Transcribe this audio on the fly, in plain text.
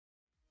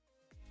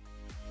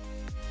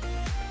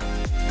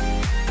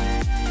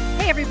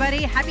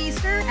everybody. Happy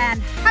Easter,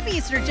 and happy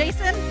Easter,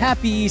 Jason.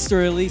 Happy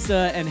Easter,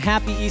 Elisa, and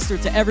happy Easter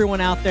to everyone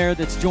out there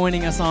that's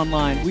joining us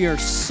online. We are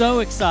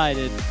so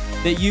excited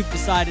that you've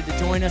decided to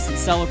join us and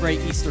celebrate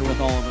Easter with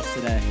all of us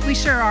today. We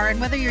sure are,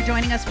 and whether you're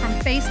joining us from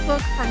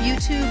Facebook, from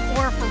YouTube,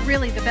 or for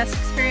really the best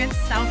experience,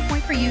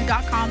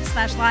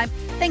 southpointforyou.com/live.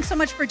 Thanks so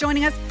much for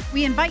joining us.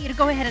 We invite you to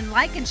go ahead and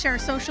like and share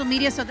social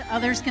media so that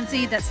others can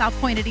see that South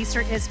Point at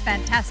Easter is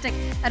fantastic,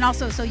 and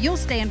also so you'll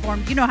stay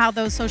informed. You know how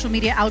those social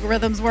media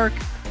algorithms work.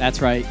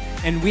 That's right.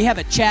 And we have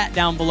a chat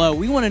down below.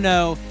 We want to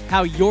know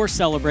how you're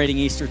celebrating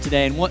Easter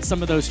today and what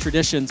some of those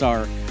traditions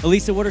are.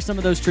 Elisa, what are some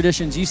of those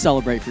traditions you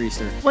celebrate for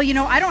Easter? Well, you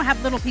know, I don't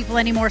have little people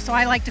anymore, so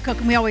I like to cook,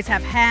 and we always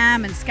have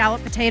ham and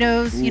scalloped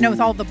potatoes, you know, with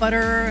all the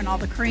butter and all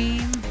the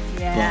cream.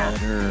 Yeah.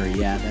 Butter,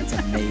 yeah, that's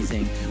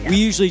amazing. Yes. We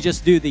usually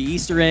just do the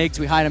Easter eggs.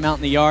 We hide them out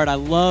in the yard. I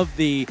love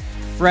the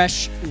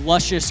fresh,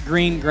 luscious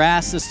green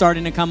grass is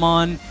starting to come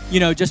on, you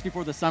know, just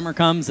before the summer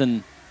comes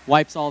and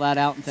wipes all that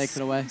out and takes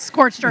it away.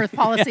 Scorched earth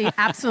policy,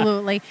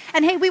 absolutely.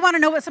 And hey, we want to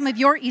know what some of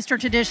your Easter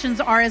traditions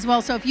are as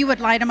well. So if you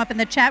would light them up in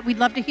the chat, we'd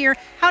love to hear.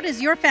 How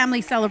does your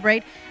family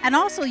celebrate? And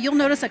also, you'll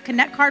notice a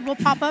Connect card will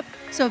pop up.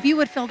 So if you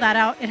would fill that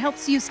out, it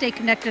helps you stay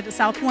connected to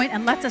South Point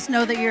and lets us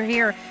know that you're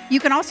here.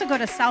 You can also go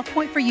to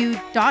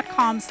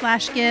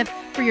southpointforyou.com/give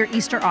for your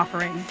Easter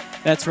offering.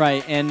 That's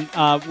right. And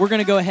we're going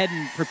to go ahead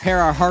and prepare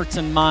our hearts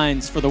and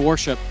minds for the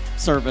worship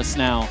service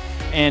now.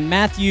 And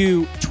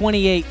Matthew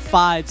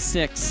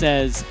 28:5-6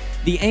 says,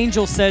 "The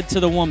angel said to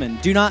the woman,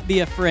 'Do not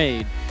be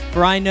afraid,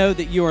 for I know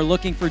that you are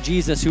looking for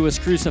Jesus who was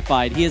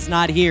crucified. He is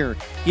not here.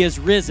 He has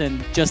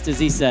risen, just as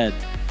he said.'"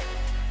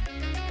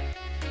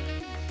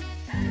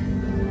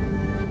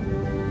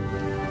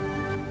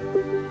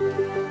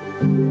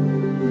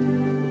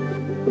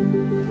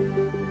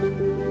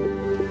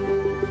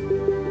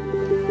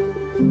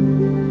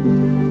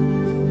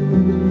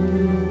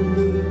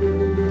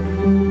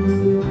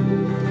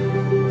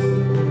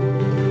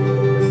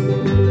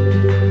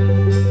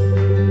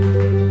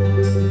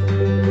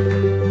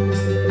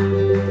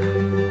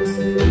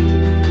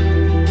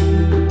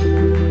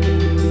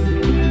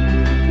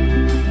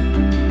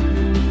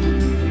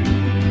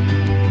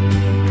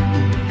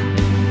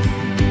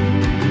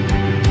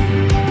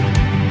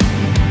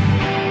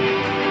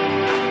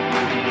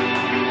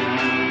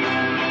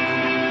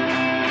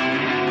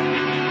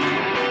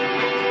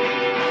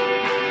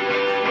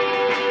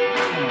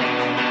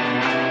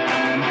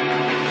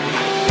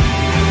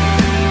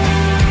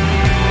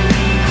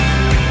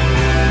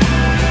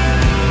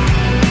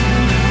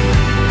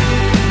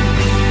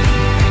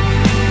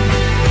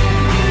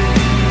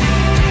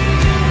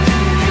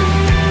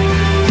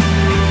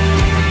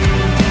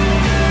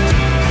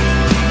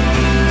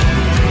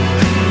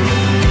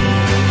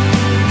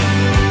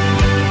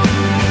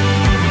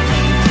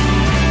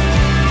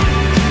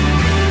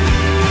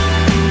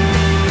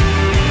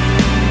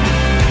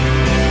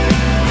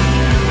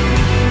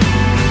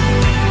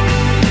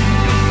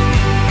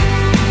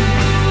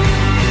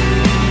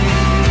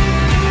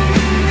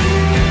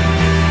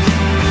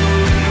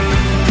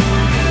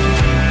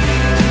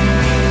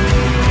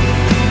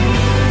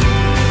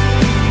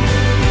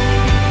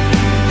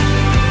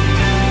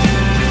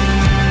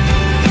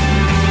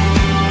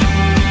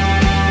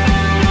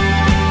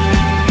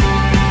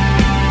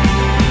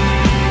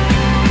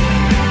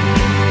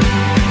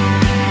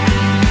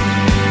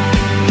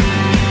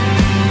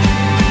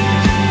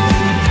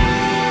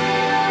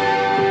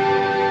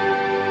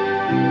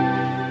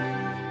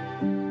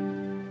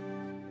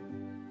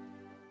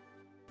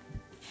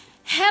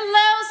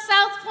 Hello,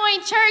 South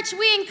Point Church.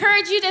 We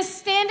encourage you to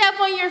stand up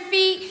on your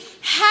feet.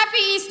 Happy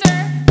Easter.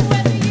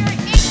 Whether you're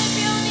in the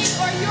building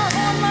or you're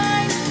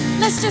online,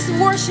 let's just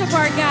worship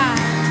our God.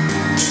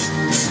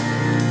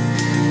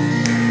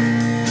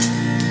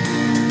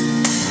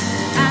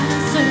 I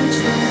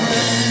searched the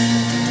world,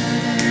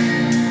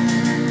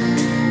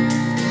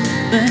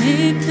 but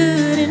it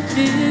couldn't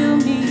fill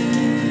me.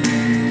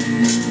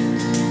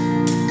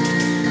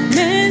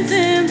 Man's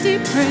empty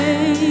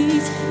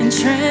praise and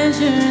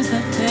treasures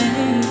that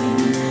fade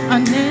are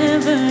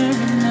never enough.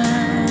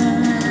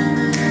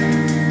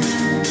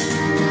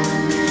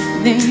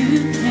 Then you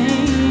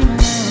came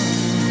along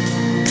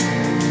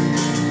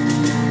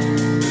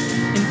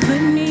and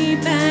put me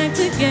back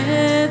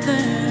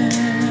together.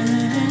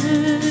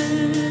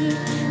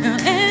 Now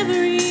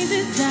every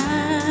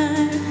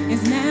desire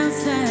is now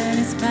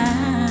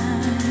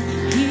satisfied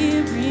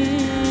here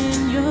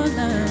in your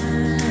love.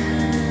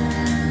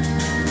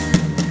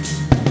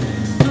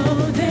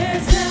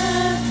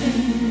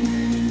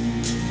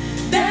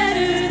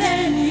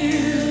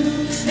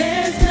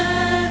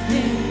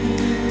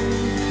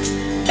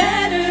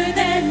 Better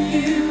than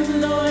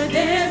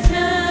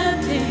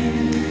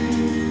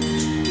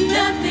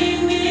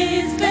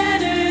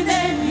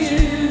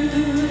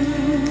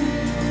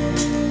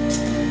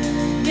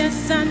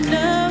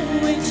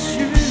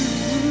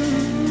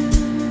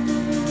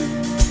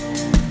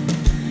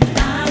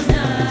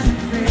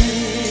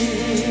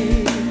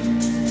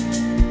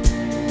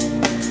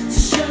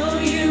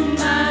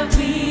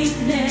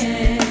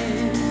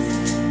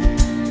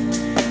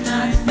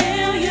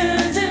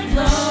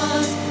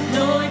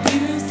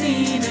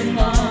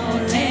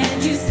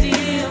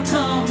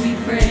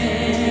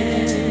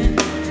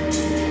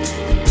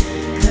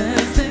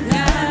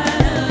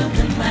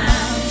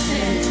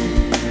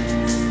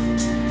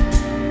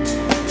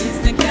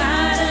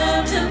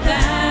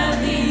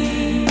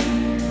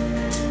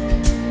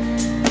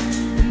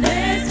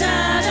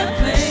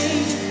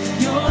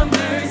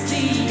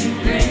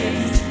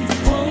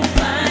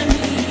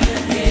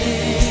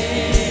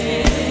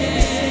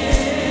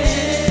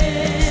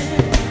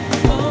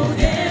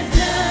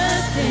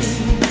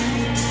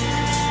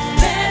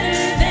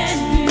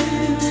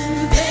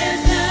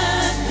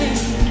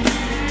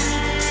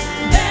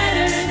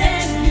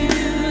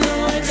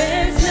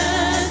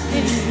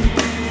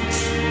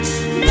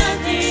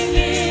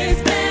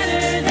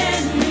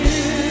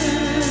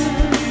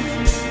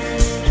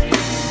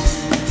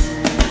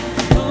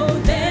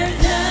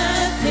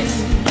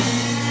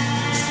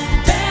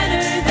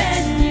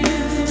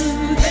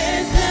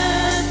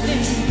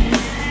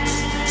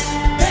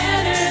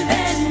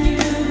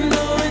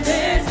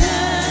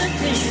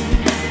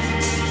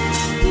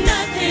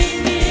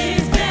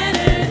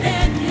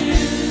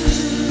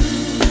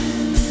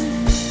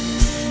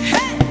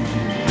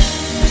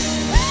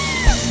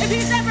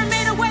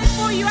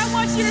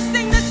you to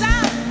sing this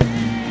out.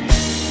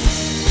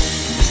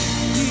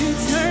 You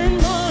turn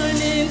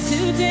mourning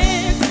to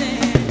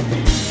dancing.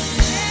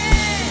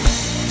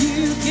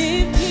 You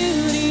give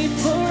beauty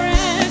for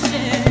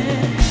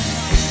ashes.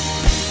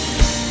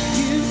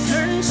 You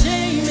turn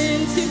shame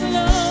into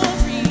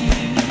glory.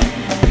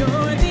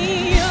 You're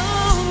the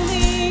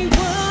only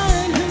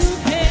one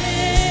who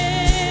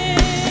can.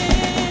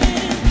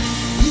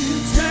 You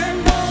turn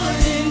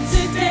mourning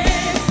to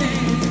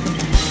dancing.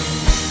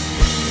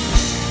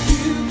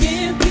 You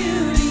give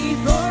beauty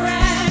for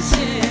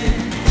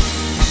ashes.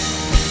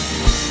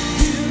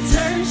 You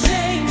turn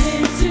shame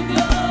into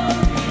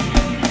glory.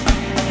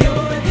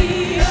 You're the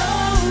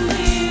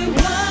only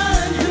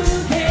one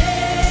who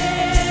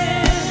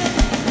can.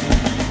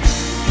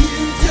 You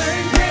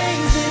turn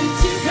graves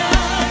into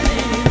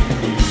gardens.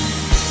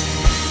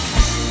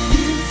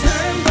 You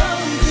turn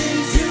bones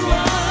into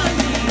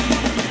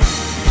armies.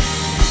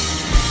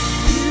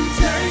 You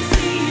turn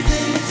seas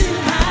into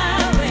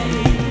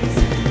highways.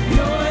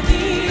 You're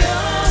the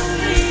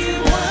only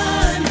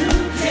one who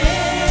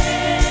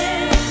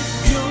can.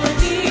 You're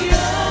the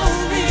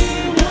only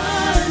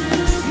one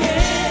who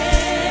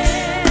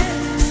can.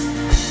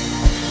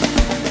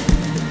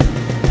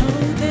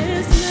 Oh,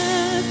 there's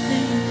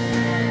nothing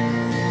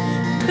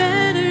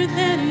better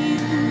than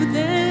you.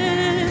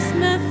 There's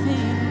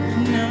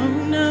nothing, no,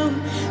 no,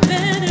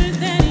 better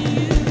than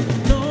you.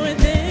 Lord,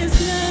 there's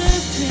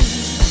nothing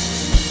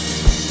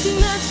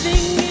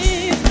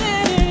is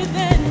better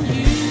than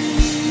you.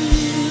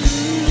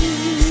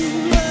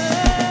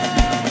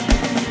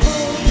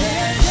 Oh,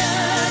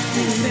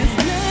 there's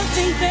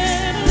nothing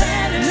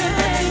better,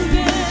 nothing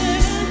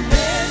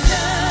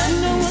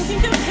better. No one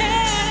can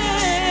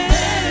compare.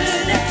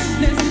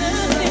 There's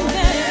nothing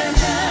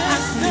better.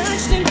 I've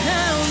searched and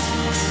found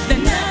that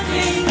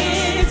nothing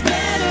is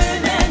better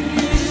than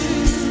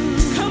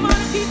you. Come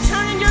on, if he's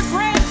turning your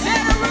grave,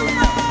 tear the roof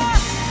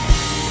off.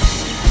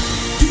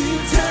 You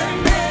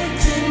turn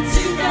graves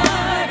into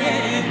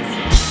gardens.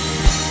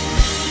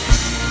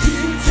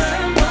 You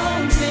turn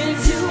bones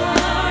into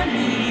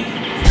armies.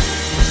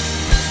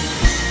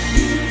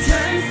 You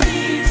turn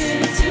seas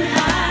into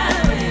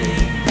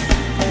highways.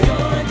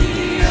 You're the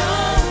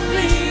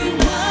only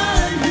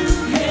one who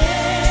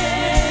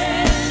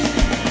can.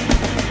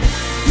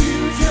 You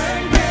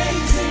turn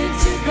graves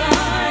into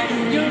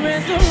gardens. You're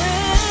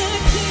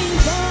resurrecting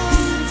bones.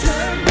 You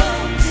turn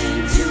bones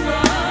into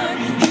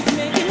armies. He's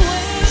making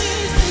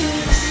ways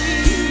through the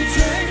sea. You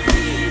turn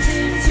seas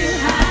into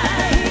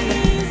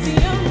highways. The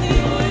only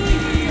one who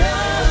can.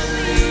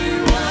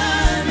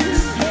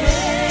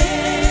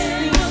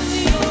 The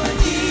only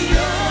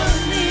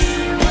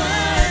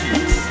one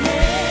who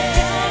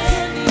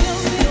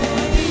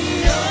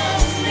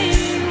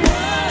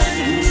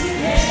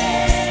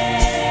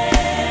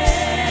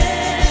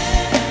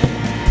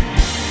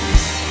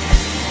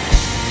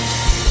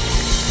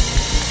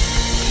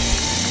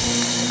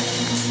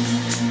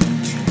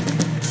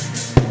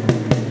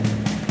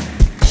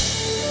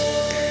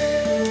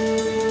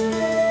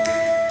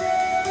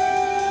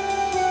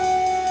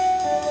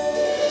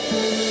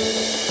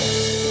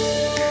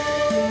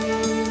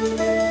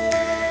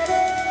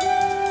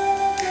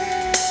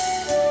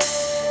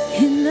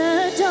In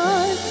the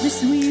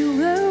darkness we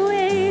were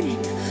waiting,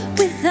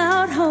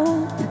 without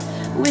hope,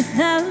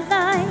 without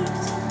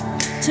light,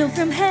 till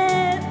from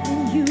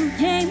heaven you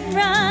came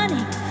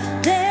running.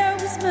 There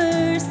was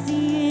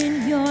mercy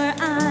in your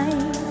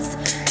eyes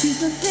to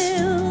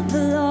fulfill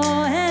the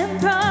law and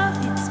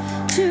prophets.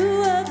 To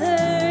a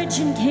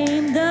virgin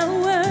came the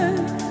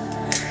word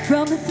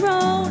from the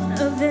throne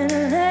of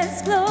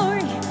endless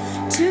glory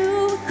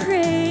to a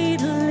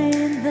cradle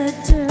in the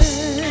dirt.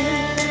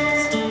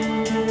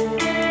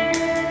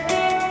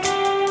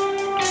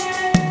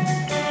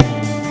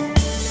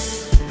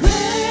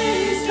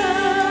 Praise the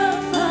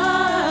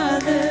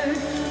Father,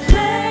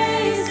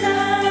 praise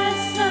the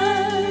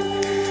Son,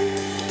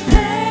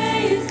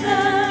 praise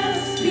the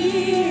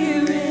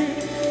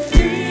Spirit,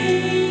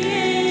 three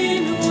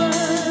in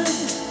one.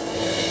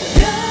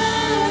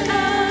 God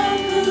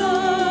of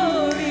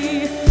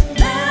glory,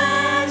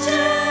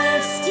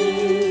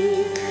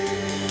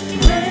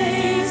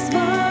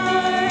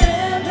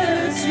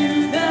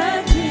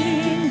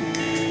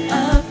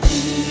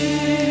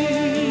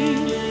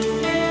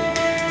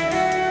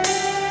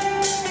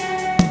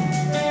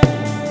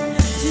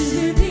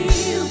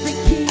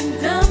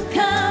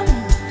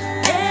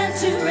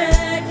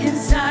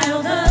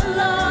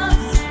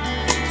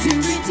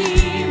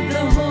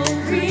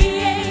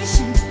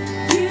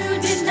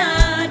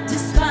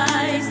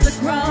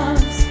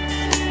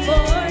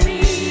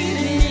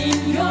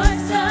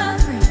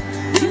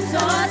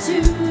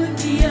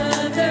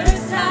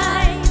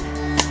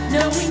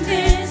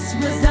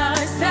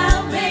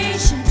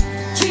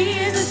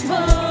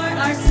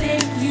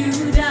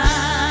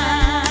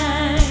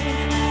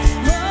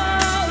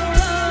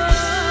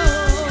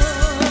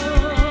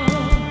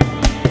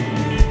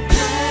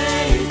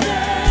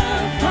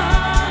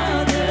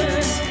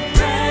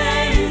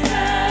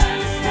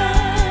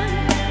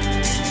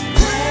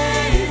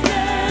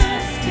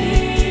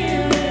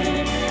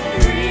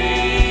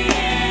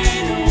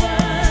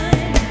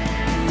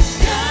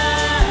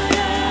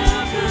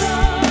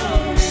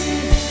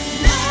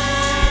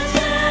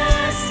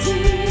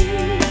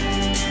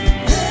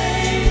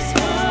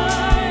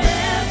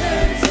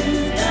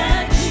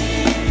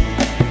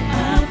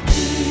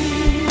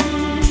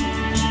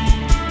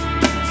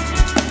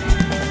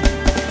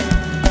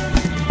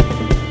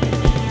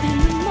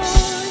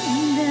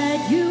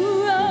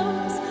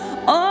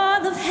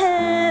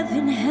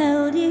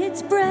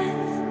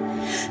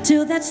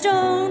 till that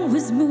stone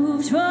was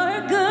moved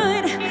for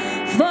good,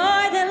 for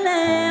the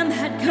Lamb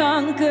had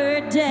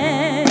conquered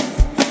death.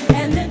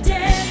 And the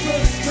dead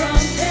rose from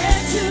their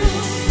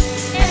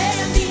tombs,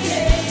 and the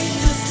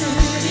angels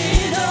stood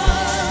in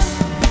awe,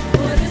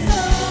 for the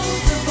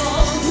souls of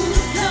all who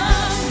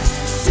come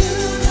to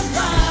the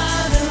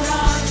Father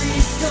are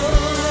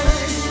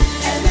restored.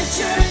 And the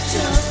church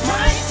of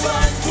Christ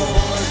was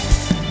born,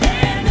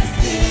 and the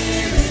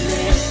Spirit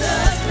lit the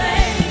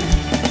flame.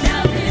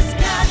 Now this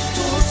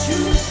gospel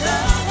truth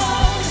of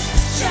old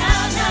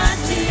shall not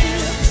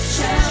dim,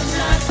 shall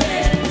not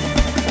bend.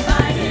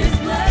 By His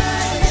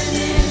blood and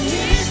in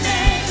His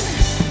name,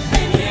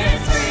 in His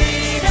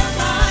freedom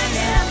I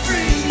am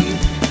free.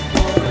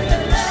 For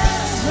the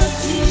love of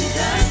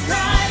Jesus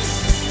Christ,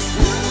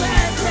 who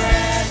has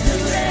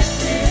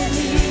resurrected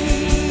me.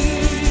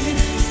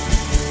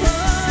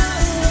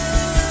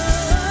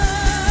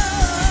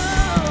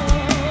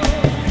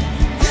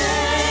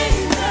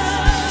 Praise the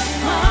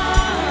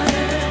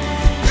Father,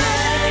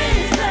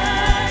 praise the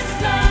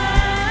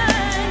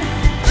Son,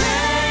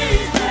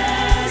 praise the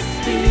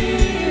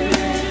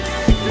Spirit,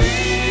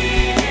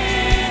 three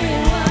in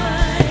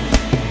one.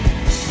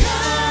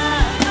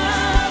 God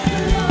of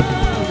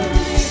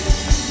glory,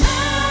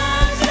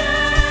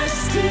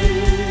 majesty,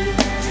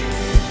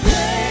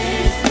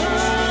 praise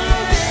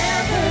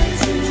forever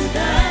to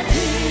the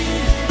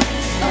King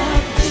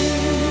of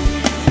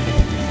Kings.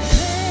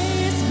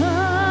 Praise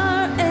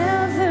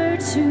forever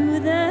to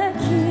the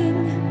King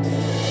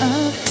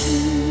of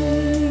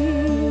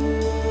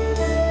Kings.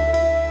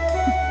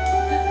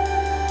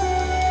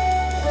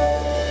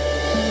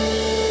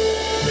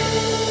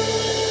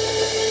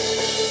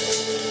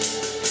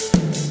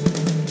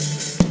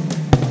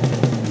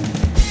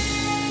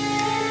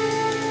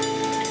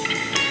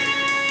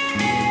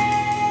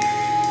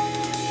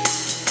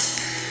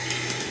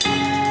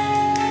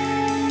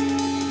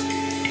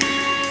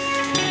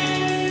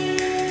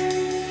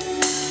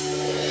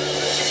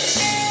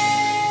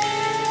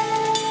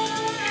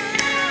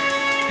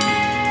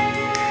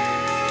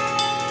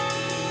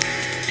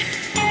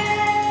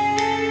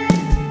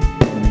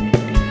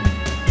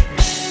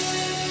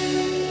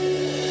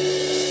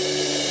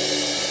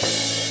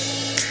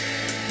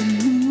 The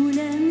moon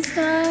and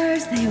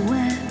stars, they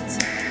wept.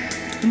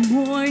 The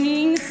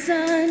morning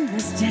sun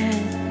was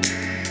dead.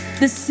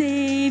 The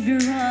Savior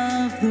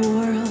of the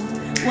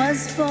world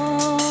was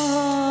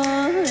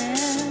fallen.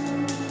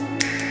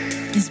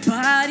 His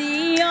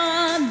body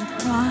on the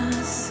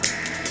cross,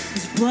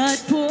 His blood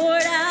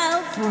poured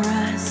out for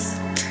us.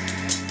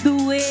 The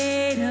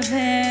weight of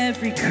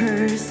every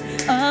curse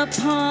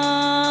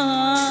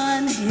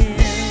upon Him.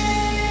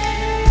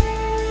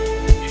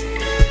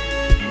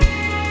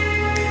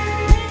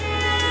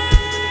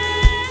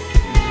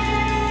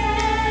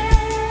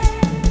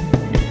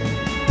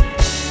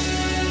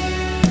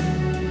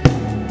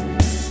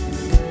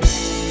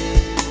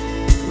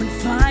 When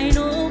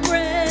final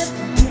breath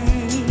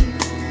gave,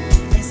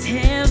 as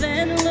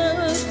heaven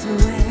looked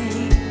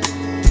away,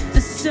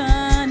 the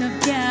Son of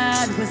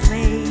God was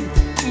laid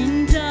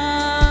in darkness.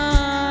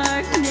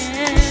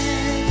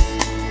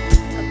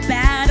 A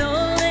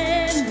battle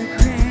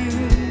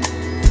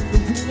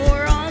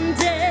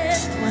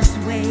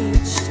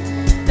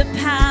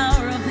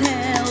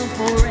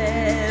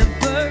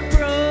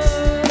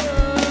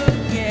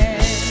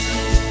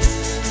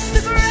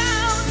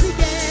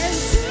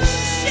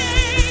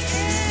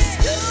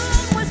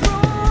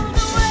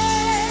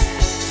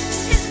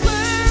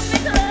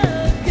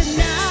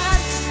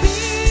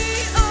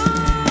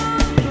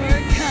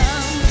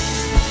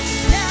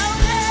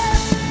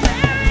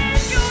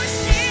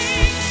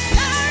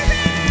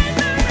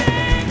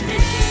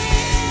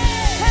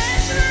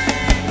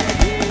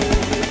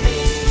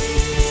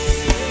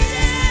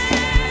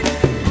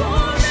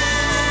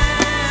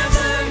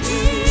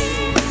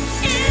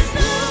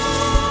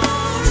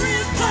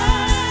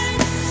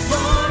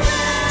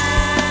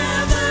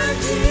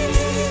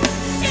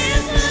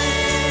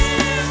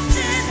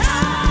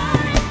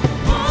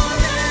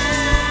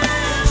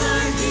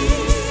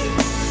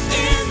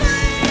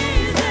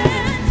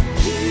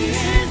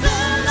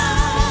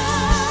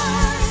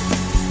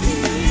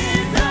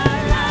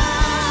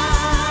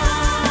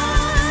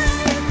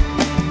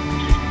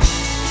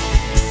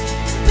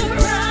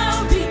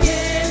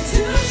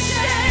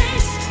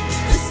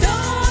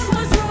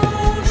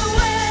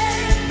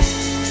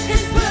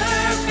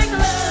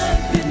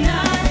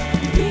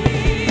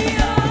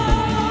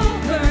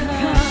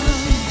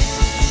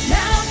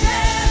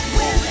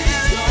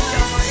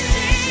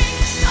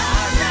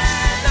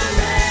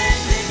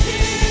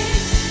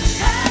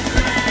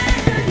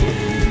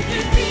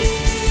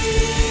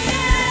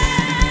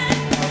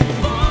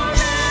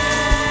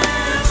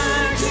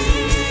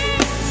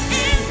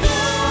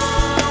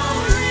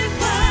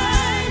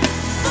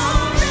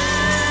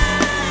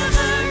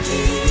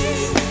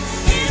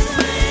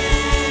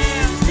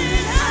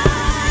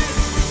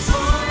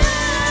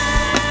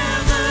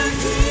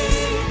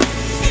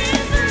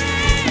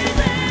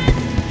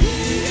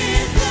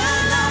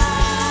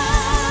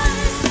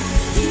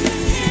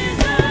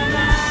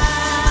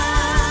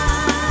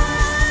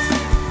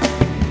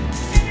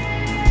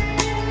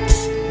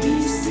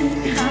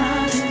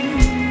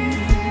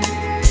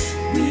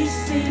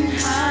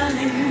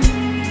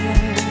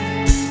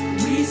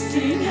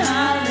sing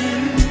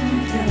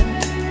hallelujah.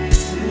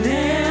 The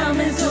Lamb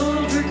is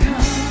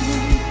overcome.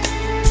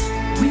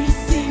 We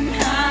sing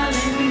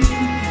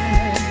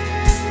hallelujah.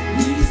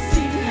 We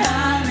sing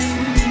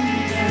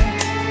hallelujah.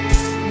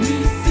 We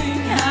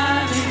sing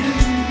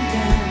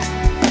hallelujah.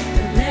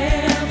 The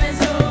Lamb is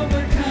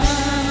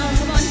overcome.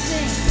 Come on,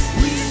 sing.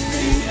 We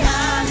sing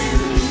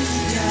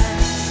hallelujah.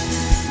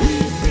 We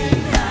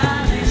sing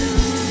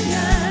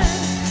hallelujah.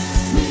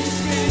 We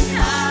sing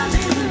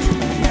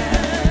hallelujah.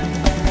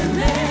 The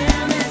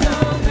Lamb is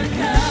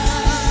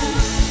overcome.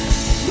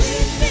 We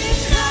sing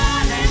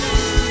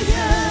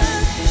hallelujah.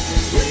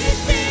 We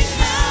sing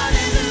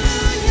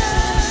hallelujah.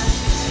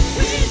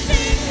 We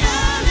sing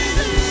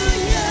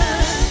hallelujah.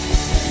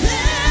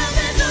 Lamb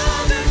is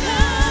overcome.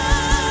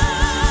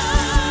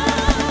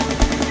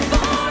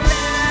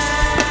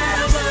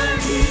 Forever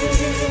He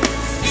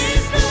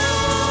is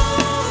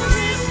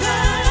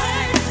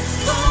glorified.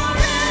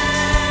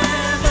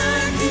 Forever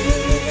He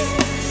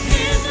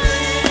is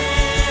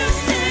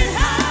lifted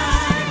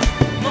high.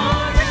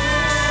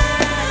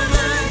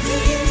 Forever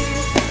He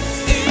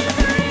is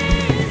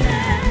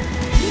risen.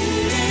 He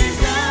is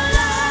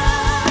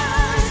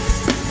alive.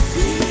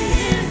 He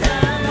is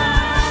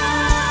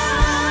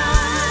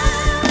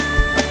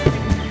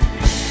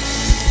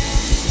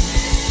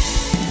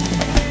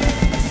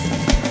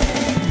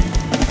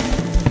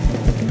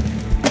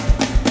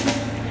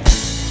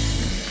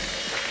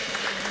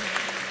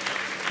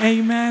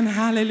Amen.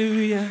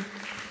 Hallelujah.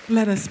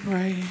 Let us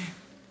pray.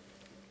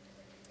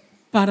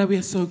 Father, we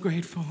are so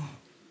grateful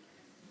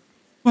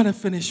for the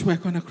finished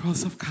work on the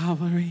cross of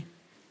Calvary.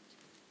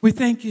 We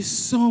thank you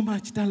so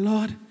much that,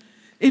 Lord,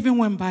 even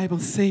when Bible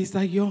says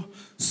that your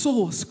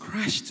soul was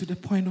crushed to the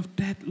point of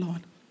death,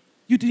 Lord,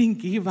 you didn't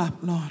give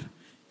up, Lord.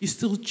 You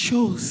still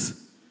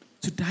chose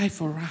to die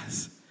for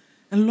us.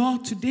 And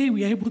Lord, today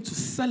we are able to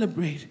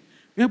celebrate.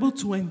 We're able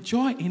to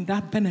enjoy in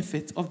that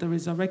benefit of the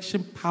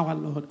resurrection power,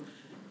 Lord,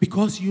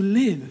 because you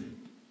live,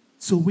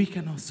 so we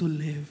can also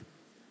live.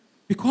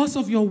 Because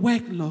of your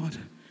work, Lord,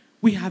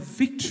 we have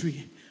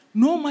victory,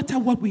 no matter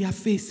what we are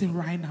facing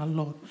right now,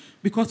 Lord,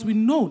 because we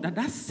know that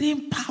that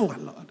same power,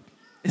 Lord,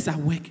 is at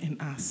work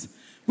in us.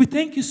 We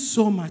thank you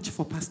so much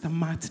for Pastor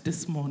Matt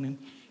this morning.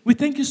 We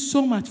thank you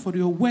so much for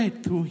your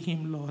word through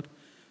him, Lord.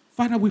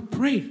 Father, we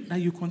pray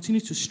that you continue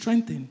to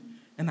strengthen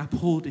and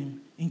uphold him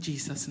in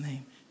Jesus'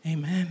 name.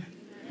 Amen.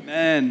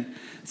 Amen.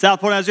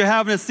 SouthPoint, as you're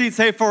having a seat,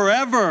 say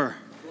forever.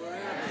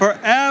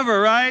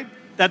 Forever, right?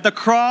 That the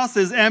cross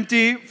is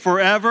empty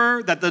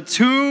forever, that the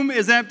tomb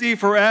is empty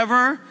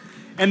forever,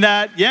 and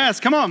that, yes,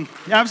 come on,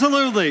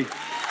 absolutely.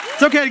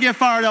 It's okay to get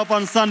fired up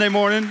on Sunday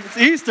morning. It's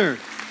Easter.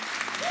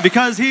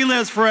 Because he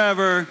lives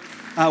forever,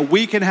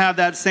 we can have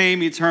that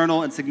same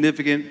eternal and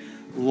significant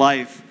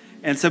life.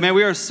 And so, man,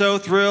 we are so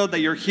thrilled that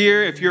you're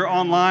here. If you're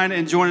online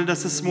and joining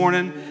us this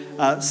morning,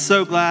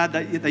 so glad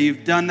that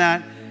you've done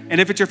that.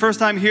 And if it's your first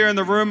time here in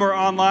the room or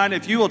online,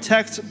 if you will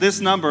text this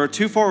number,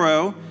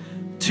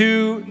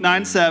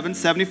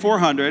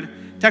 240-297-7400,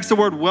 text the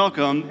word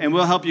welcome, and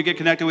we'll help you get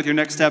connected with your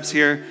next steps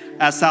here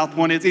at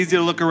SouthPoint. It's easy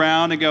to look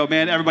around and go,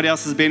 man, everybody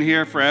else has been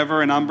here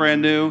forever, and I'm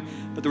brand new.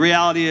 But the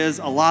reality is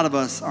a lot of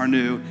us are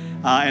new,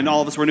 and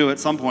all of us were new at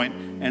some point.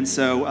 And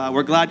so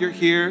we're glad you're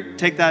here.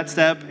 Take that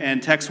step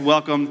and text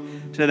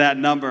welcome to that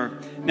number.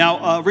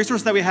 Now, a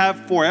resource that we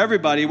have for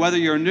everybody, whether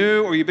you're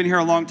new or you've been here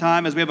a long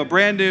time, is we have a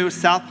brand new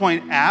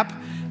SouthPoint app.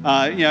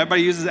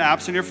 Everybody uses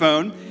apps on your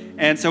phone.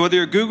 And so whether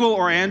you're Google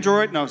or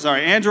Android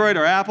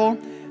or Apple,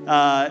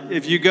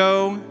 if you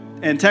go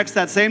and text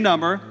that same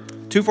number,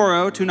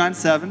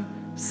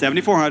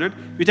 240-297-7400,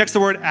 if you text the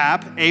word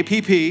app,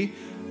 A-P-P,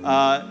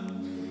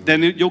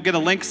 then you'll get a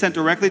link sent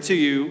directly to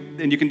you,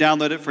 and you can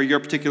download it for your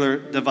particular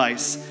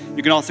device.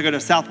 You can also go to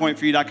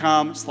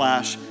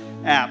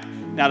southpointforyou.com/app.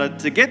 Now,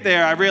 to get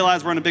there, I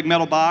realize we're in a big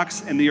metal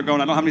box, and you're going,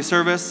 I don't have any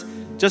service.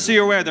 Just so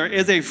you're aware, there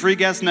is a free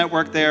guest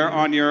network there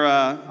on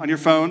your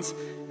phones.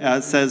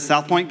 It says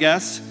SouthPoint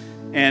Guest.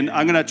 And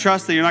I'm going to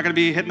trust that you're not going to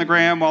be hitting the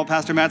gram while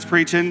Pastor Matt's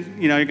preaching.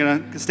 You know, you're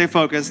going to stay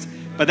focused.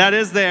 But that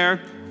is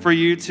there for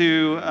you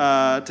to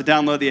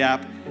download the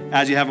app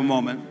as you have a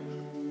moment.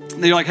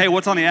 And you're like, hey,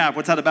 what's on the app?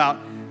 What's that about?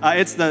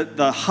 It's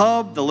the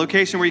hub, the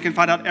location where you can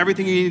find out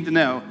everything you need to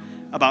know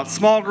about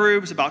small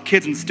groups, about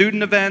kids and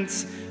student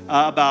events,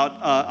 about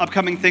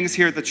upcoming things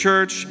here at the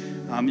church.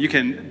 You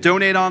can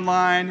donate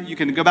online. You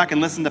can go back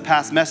and listen to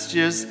past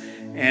messages.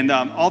 And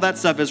all that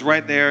stuff is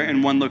right there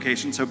in one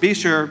location. So be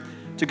sure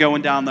to go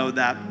and download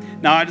that.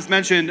 Now, I just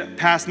mentioned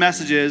past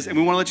messages, and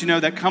we want to let you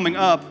know that coming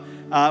up,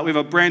 we have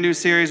a brand new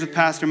series with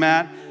Pastor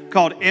Matt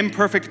called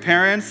Imperfect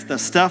Parents, the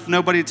Stuff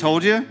Nobody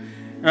Told You,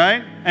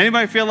 right?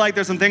 Anybody feel like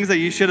there's some things that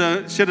you should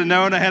have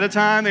known ahead of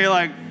time that you're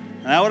like,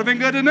 that would have been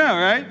good to know,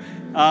 right?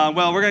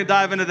 Well, we're going to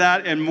dive into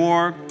that and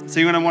more, so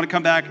you're going to want to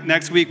come back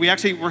next week.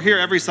 We're here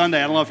every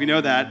Sunday. I don't know if you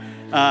know that.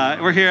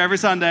 We're here every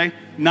Sunday,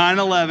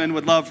 9/11.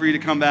 Would love for you to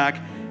come back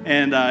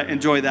and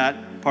enjoy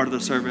that part of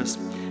the service.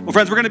 Well,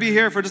 friends, we're going to be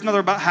here for just another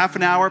about half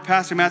an hour.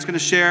 Pastor Matt's going to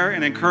share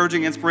an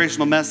encouraging,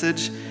 inspirational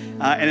message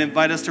and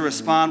invite us to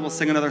respond. We'll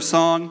sing another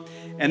song.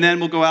 and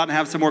then we'll go out and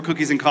have some more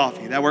cookies and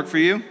coffee. That work for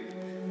you?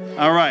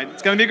 All right.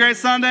 It's going to be a great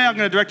Sunday. I'm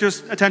going to direct your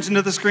attention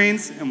to the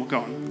screens, and we'll go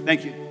on.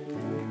 Thank you.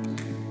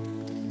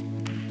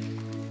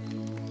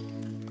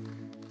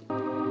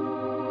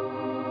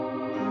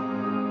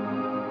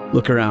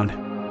 Look around.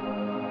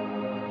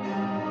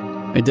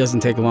 It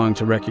doesn't take long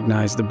to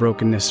recognize the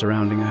brokenness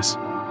surrounding us.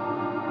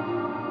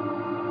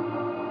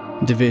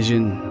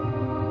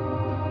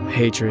 Division,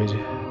 hatred,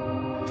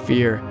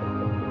 fear,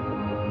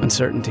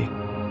 uncertainty.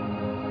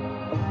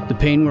 The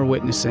pain we're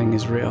witnessing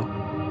is real,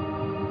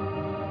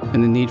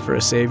 and the need for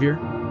a Savior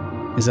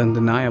is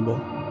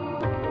undeniable.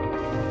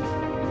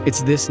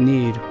 It's this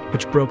need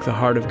which broke the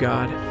heart of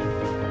God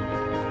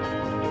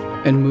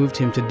and moved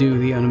him to do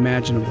the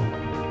unimaginable.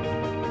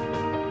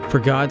 For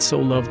God so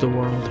loved the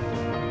world,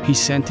 he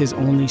sent his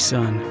only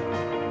Son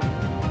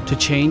to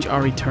change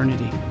our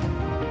eternity,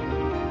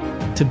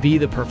 to be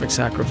the perfect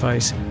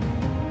sacrifice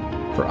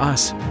for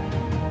us.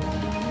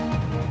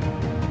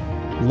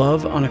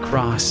 Love on a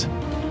cross,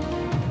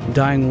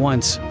 dying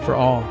once for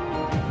all,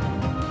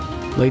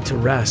 laid to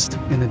rest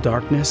in the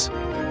darkness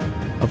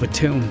of a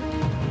tomb.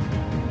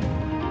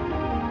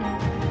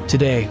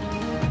 Today,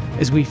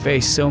 as we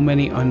face so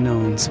many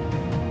unknowns,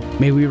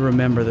 may we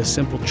remember the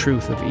simple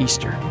truth of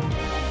Easter.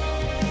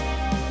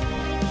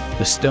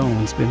 The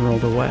stone's been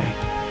rolled away.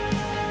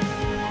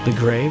 The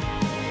grave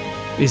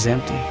is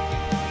empty.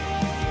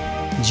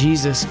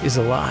 Jesus is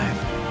alive,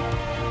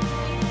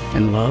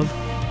 and love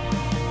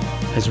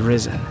has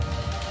risen.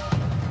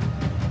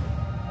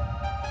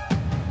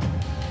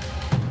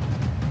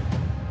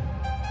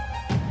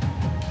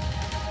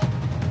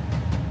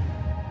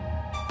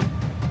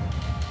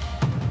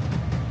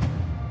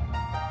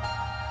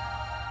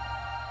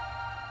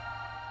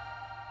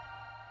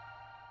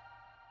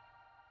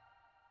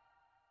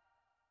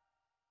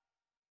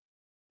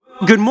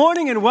 Good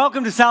morning and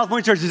welcome to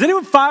SouthPoint Church. Is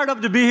anyone fired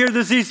up to be here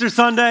this Easter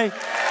Sunday?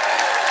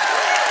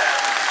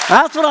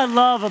 That's what I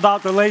love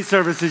about the late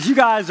services. You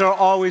guys are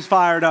always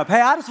fired up.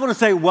 Hey, I just want to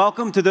say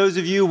welcome to those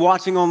of you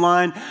watching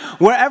online.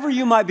 Wherever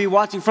you might be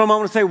watching from, I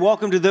want to say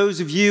welcome to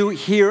those of you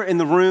here in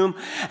the room.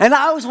 And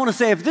I always want to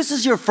say, if this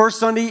is your first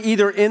Sunday,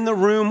 either in the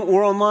room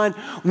or online,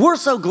 we're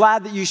so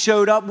glad that you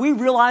showed up. We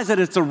realize that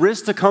it's a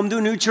risk to come to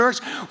a new church.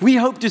 We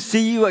hope to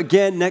see you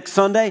again next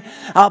Sunday.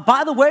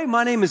 By the way,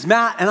 my name is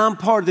Matt, and I'm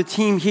part of the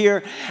team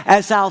here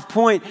at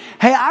SouthPoint.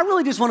 Hey, I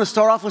really just want to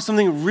start off with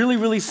something really,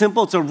 really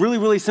simple. It's a really,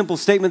 really simple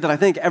statement that I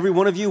think every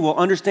one of you will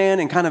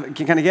understand and kind of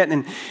get,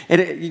 and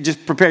you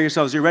just prepare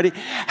yourselves. You ready?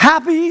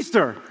 Happy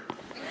Easter.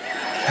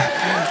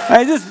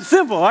 It's just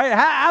simple, right?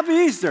 Happy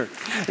Easter.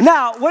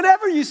 Now,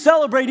 whenever you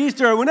celebrate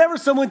Easter, or whenever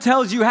someone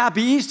tells you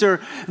Happy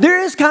Easter, there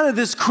is kind of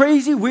this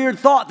crazy, weird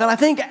thought that I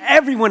think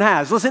everyone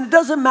has. Listen, it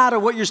doesn't matter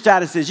what your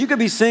status is. You could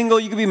be single,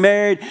 you could be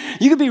married,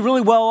 you could be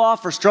really well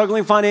off or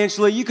struggling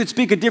financially, you could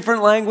speak a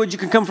different language, you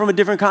could come from a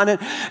different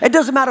continent. It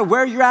doesn't matter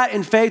where you're at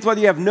in faith,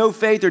 whether you have no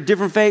faith or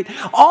different faith.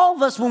 All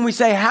of us, when we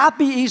say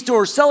Happy Easter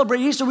or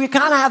celebrate Easter, we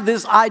kind of have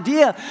this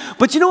idea.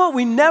 But you know what?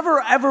 We never,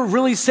 ever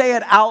really say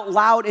it out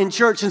loud in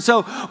church. And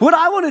so what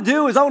I want to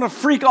do is I want to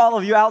freak all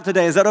of you out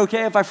today. Is that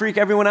okay if I freak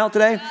everyone out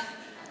today?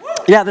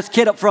 Yeah, this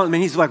kid up front,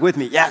 man, he's like with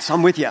me. Yes,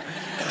 I'm with you. All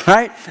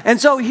right?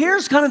 And so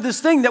here's kind of this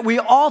thing that we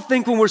all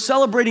think when we're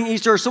celebrating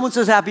Easter, or someone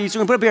says Happy Easter,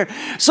 we put up here.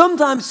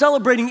 Sometimes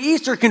celebrating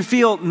Easter can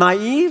feel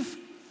naive,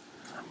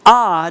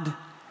 odd,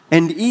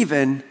 and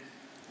even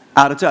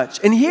out of touch.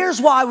 And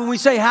here's why when we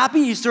say Happy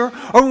Easter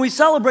or when we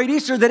celebrate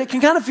Easter that it can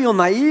kind of feel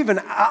naive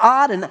and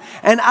odd and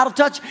out of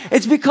touch.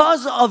 It's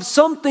because of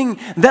something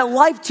that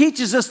life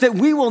teaches us that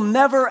we will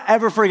never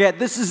ever forget.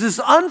 This is this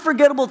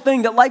unforgettable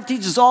thing that life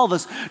teaches all of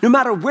us, no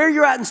matter where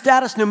you're at in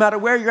status, no matter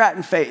where you're at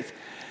in faith.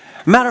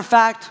 Matter of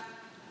fact,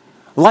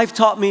 life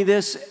taught me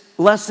this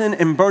lesson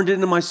and burned it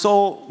into my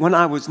soul when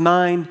I was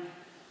 9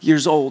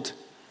 years old.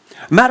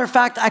 Matter of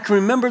fact, I can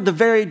remember the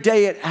very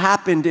day it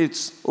happened.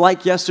 It's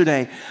like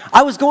yesterday.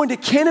 I was going to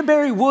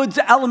Canterbury Woods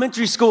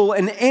Elementary School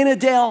in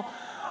Annandale,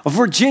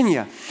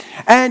 Virginia.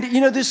 And, you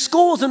know, this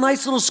school is a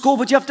nice little school,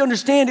 but you have to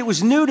understand it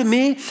was new to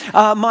me.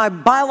 My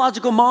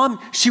biological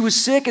mom, she was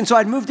sick, and so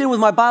I'd moved in with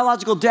my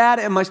biological dad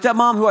and my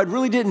stepmom, who I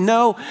really didn't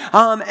know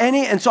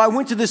any. And so I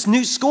went to this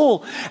new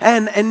school.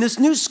 And this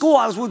new school,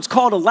 I was what's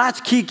called a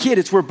latchkey kid.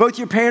 It's where both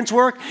your parents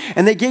work,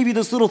 and they gave you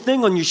this little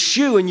thing on your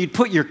shoe, and you'd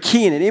put your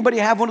key in it. Anybody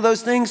have one of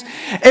those things?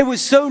 It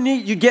was so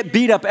neat, you'd get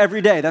beat up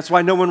every day. That's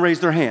why no one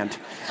raised their hand.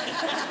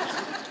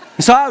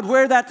 So I would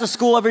wear that to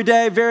school every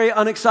day, very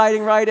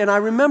unexciting, right? And I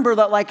remember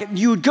that like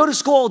you would go to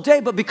school all day,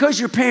 but because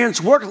your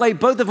parents worked late,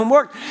 both of them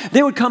worked,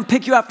 they would come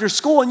pick you after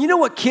school. And you know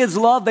what kids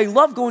love? They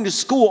love going to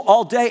school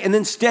all day and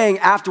then staying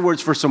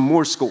afterwards for some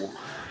more school.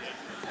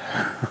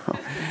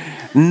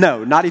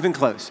 No, not even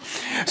close.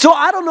 So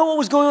I don't know what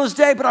was going on this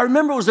day, but I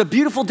remember it was a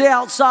beautiful day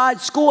outside.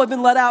 School had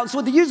been let out. And so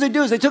what they usually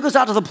do is they took us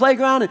out to the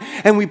playground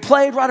and we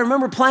played, right? I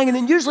remember playing. And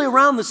then usually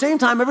around the same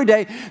time every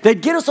day, they'd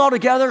get us all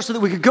together so that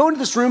we could go into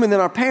this room, and then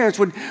our parents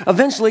would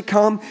eventually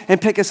come and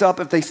pick us up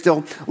if they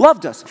still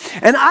loved us.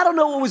 And I don't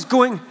know what was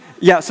going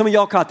Yeah, some of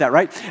y'all caught that,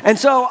 right? And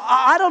so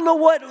I don't know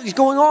what is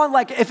going on.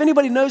 Like, if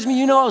anybody knows me,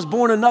 you know I was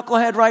born a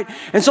knucklehead, right?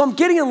 And so I'm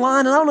getting in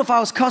line, and I don't know if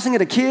I was cussing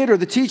at a kid or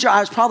the teacher. I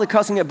was probably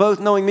cussing at both,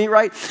 knowing me,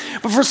 right?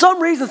 But for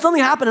some reason,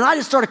 something happened, and I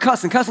just started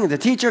cussing at the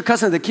teacher,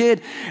 cussing at the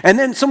kid. And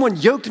then someone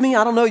yoked me.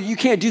 I don't know, you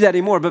can't do that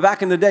anymore, but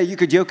back in the day, you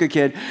could yoke a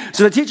kid.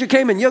 So the teacher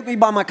came and yoked me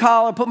by my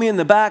collar, put me in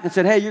the back, and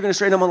said, hey, you're going to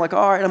straighten up. I'm like,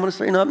 all right, I'm going to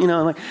straighten up. You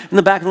know, like in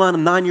the back of the line,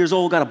 I'm 9 years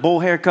old, got a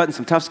bowl haircut and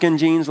some tough skin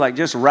jeans, like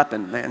just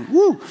repping, man.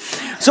 Woo.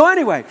 So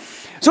anyway,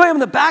 so I'm in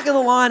the back of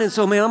the line, and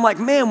so, man, I'm like,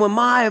 man, when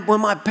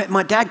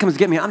my dad comes to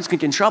get me, I'm just going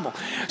to get in trouble.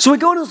 So we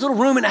go into this little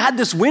room, and it had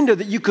this window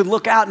that you could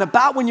look out, and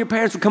about when your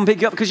parents would come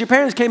pick you up, because your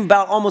parents came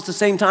about almost the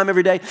same time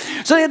every day.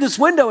 So they had this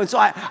window, and so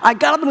I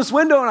got up in this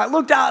window, and I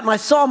looked out, and I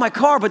saw my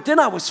car, but then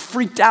I was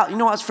freaked out. You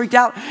know why I was freaked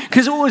out?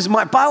 Because it was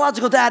my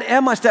biological dad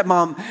and my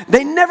stepmom.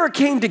 They never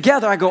came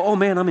together. I go, oh,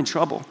 man, I'm in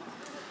trouble.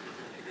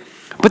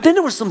 But then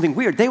there was something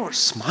weird. They were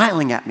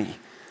smiling at me.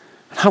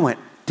 And I went,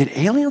 did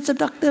aliens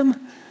abduct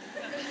them?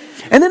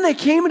 And then they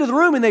came into the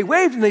room and they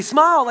waved and they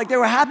smiled like they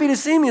were happy to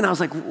see me. And I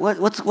was like,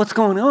 what's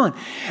going on?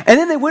 And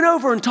then they went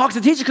over and talked to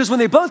the teacher, because when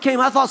they both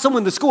came, I thought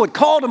someone in the school had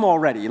called them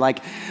already, like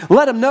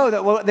let them know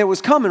that that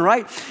was coming,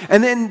 right?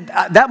 And then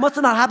that must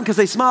have not happened, because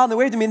they smiled and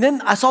they waved at me. And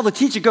then I saw the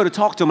teacher go to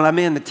talk to him, and I,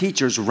 man, the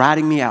teacher's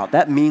ratting me out,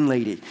 that mean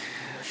lady.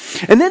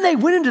 And then they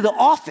went into the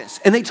office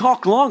and they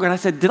talked longer. And I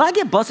said, did I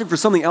get busted for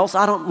something else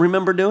I don't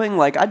remember doing?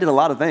 Like, I did a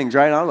lot of things,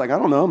 right? And I was like, I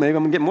don't know, maybe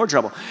I'm gonna get in more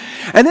trouble.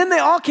 And then they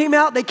all came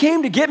out, they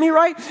came to get me,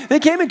 right? They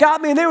came and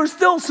got me, and they were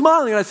still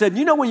smiling. And I said,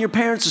 you know, when your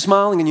parents are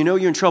smiling and you know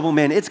you're in trouble,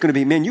 man, it's gonna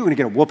be, man, you're gonna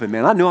get a whooping,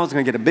 man. I knew I was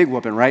gonna get a big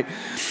whooping, right?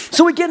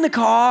 So we get in the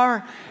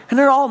car, and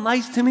they're all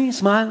nice to me,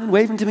 smiling,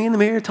 waving to me in the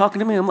mirror, talking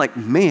to me. I'm like,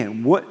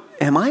 man, what,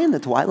 am I in the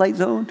Twilight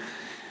Zone?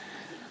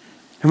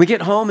 And we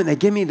get home, and they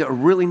give me a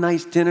really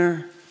nice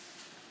dinner.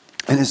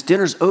 And as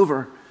dinner's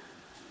over,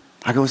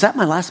 I go, is that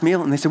my last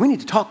meal? And they said, we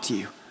need to talk to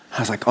you. I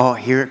was like, oh,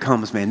 here it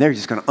comes, man. They're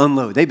just going to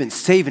unload. They've been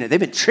saving it.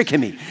 They've been tricking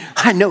me.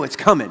 I know it's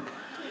coming.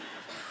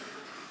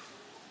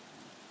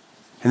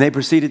 And they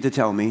proceeded to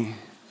tell me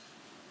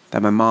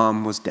that my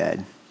mom was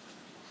dead.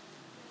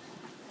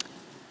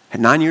 At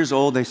 9 years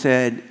old, they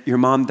said, your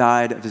mom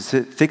died of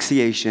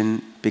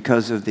asphyxiation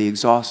because of the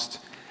exhaust.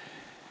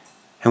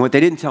 And what they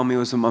didn't tell me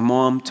was that my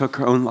mom took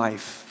her own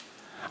life.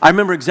 I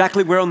remember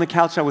exactly where on the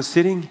couch I was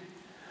sitting.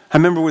 I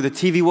remember where the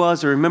TV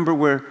was. I remember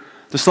where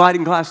the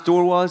sliding glass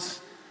door was.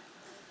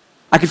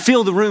 I could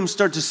feel the room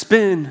start to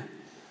spin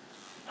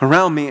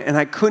around me, and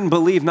I couldn't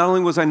believe, not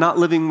only was I not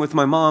living with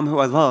my mom, who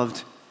I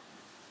loved,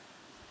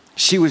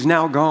 she was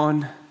now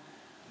gone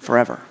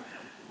forever.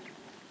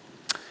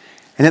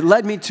 And it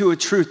led me to a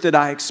truth that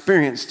I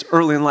experienced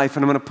early in life,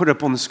 and I'm going to put it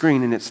up on the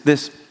screen, and it's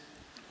this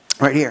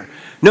right here.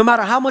 No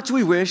matter how much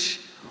we wish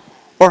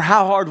or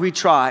how hard we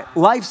try,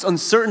 life's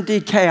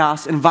uncertainty,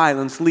 chaos, and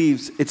violence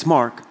leaves its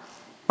mark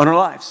on our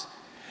lives.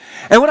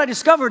 And what I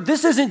discovered,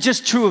 this isn't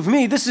just true of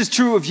me, this is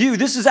true of you.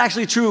 This is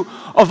actually true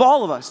of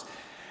all of us.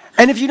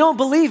 And if you don't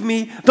believe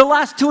me, the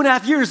last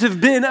 2.5 years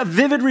have been a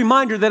vivid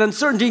reminder that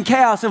uncertainty,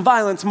 chaos, and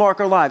violence mark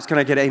our lives. Can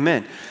I get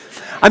amen?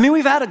 I mean,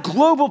 we've had a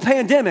global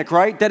pandemic,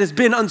 right, that has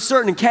been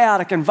uncertain and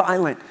chaotic and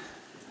violent.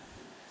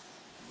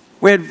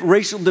 We had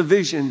racial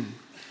division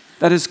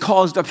that has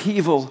caused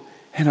upheaval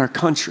in our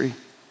country.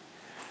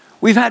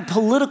 We've had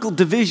political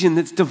division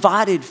that's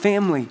divided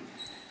family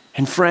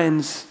and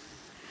friends.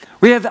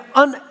 We have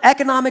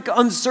economic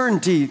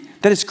uncertainty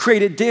that has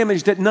created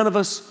damage that none of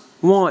us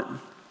want.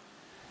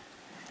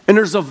 And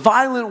there's a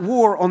violent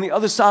war on the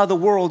other side of the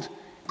world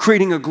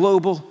creating a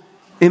global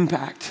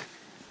impact.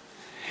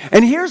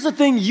 And here's the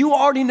thing you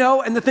already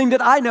know, and the thing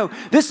that I know.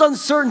 This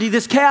uncertainty,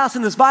 this chaos,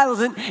 and this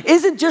violence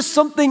isn't just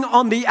something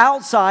on the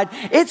outside.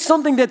 It's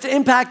something that's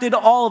impacted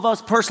all of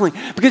us personally.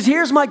 Because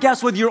here's my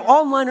guess, whether you're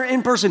online or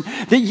in person,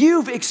 that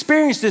you've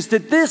experienced this,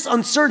 that this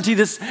uncertainty,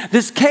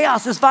 this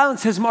chaos, this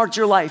violence has marked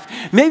your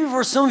life. Maybe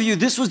for some of you,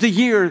 this was the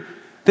year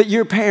that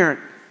your parent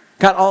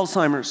got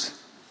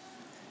Alzheimer's.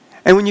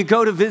 And when you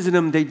go to visit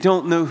them, they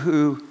don't know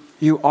who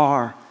you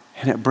are,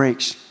 and it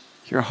breaks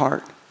your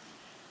heart.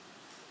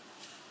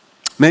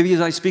 Maybe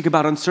as I speak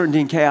about uncertainty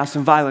and chaos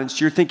and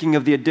violence, you're thinking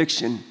of the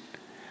addiction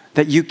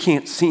that you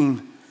can't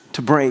seem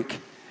to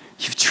break.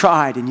 You've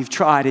tried, and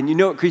you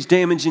know it creates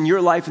damage in your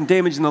life and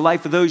damage in the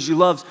life of those you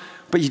love,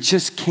 but you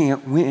just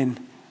can't win.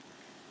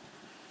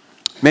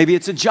 Maybe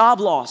it's a job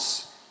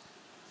loss,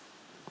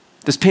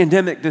 this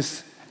pandemic,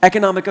 this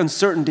economic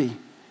uncertainty,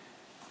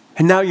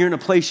 and now you're in a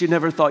place you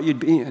never thought you'd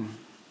be in.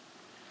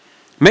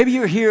 Maybe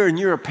you're here and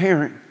you're a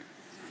parent,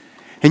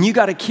 and you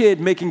got a kid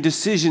making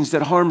decisions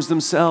that harms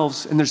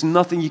themselves, and there's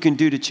nothing you can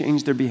do to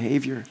change their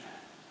behavior.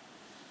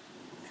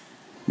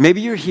 Maybe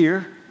you're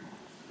here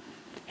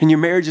and your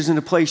marriage is in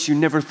a place you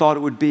never thought it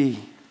would be.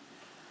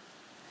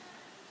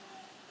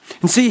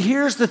 And see,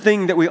 here's the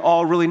thing that we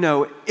all really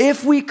know.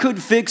 If we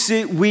could fix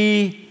it,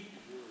 we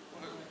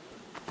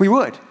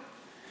would.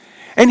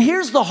 And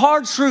here's the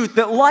hard truth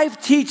that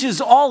life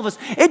teaches all of us.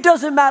 It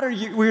doesn't matter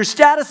your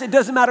status. It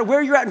doesn't matter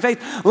where you're at in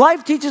faith.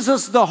 Life teaches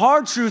us the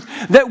hard truth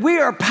that we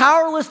are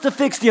powerless to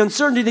fix the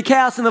uncertainty, the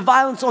chaos, and the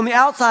violence on the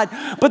outside.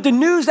 But the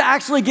news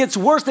actually gets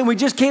worse than we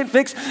just can't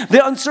fix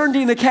the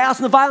uncertainty and the chaos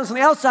and the violence on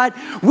the outside.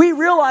 We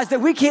realize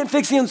that we can't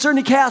fix the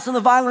uncertainty, chaos, and the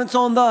violence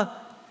on the...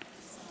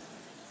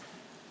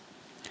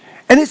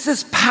 And it's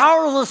this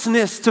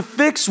powerlessness to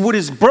fix what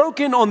is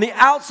broken on the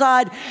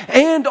outside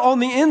and on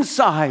the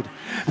inside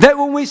that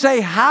when we say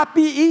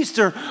Happy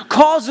Easter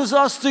causes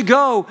us to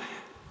go,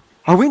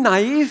 are we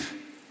naive?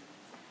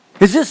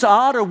 Is this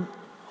odd or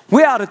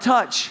we out of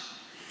touch?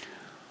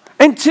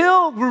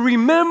 Until we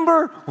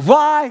remember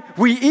why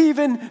we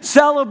even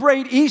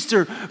celebrate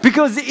Easter.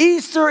 Because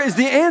Easter is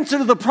the answer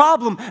to the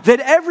problem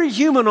that every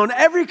human on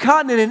every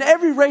continent, in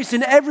every race,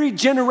 in every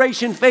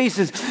generation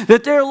faces.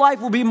 That their life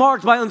will be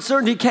marked by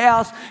uncertainty,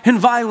 chaos, and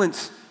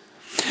violence.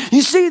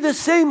 You see, this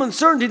same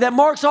uncertainty that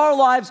marks our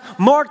lives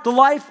marked the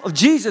life of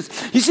Jesus.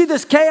 You see,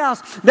 this chaos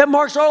that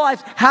marks our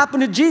lives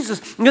happened to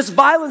Jesus. And this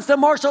violence that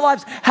marks our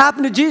lives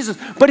happened to Jesus.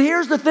 But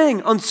here's the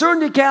thing.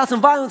 Uncertainty, chaos,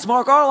 and violence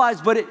mark our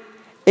lives, but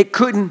it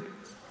couldn't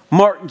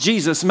mark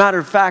Jesus. Matter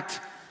of fact,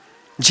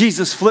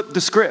 Jesus flipped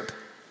the script.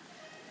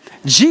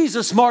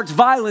 Jesus marked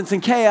violence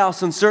and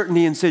chaos,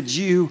 uncertainty, and said,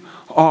 you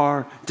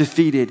are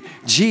defeated.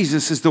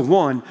 Jesus is the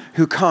one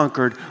who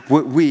conquered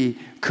what we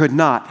could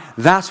not.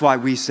 That's why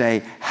we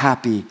say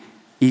Happy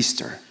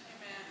Easter.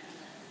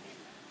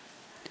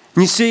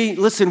 You see,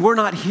 listen, we're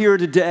not here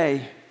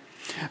today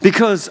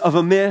because of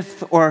a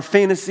myth or a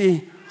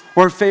fantasy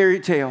or a fairy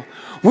tale.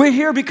 We're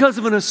here because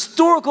of an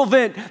historical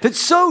event that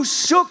so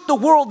shook the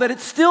world that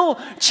it's still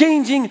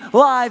changing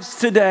lives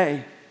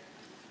today.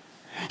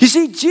 You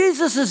see,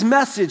 Jesus'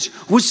 message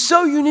was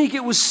so unique,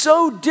 it was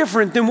so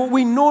different than what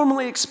we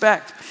normally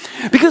expect.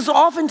 Because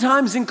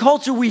oftentimes in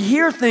culture we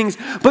hear things,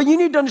 but you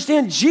need to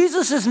understand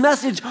Jesus'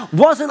 message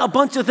wasn't a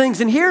bunch of things.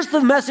 And here's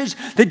the message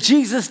that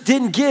Jesus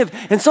didn't give.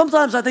 And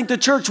sometimes I think the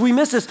church, we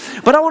miss this.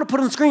 But I want to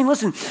put on the screen,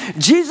 listen,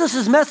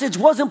 Jesus' message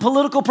wasn't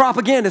political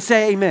propaganda.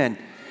 Say amen.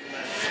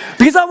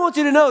 Because I want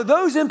you to know,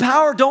 those in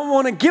power don't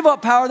want to give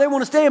up power. They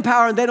want to stay in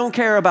power, and they don't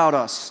care about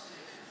us.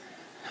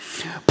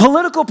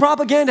 Political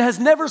propaganda has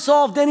never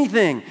solved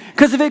anything.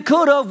 Because if it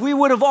could have, we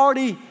would have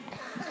already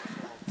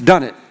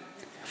done it.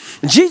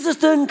 Jesus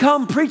didn't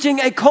come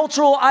preaching a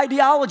cultural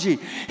ideology.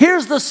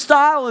 Here's the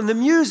style and the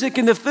music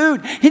and the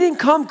food. He didn't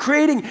come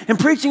creating and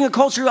preaching a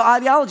cultural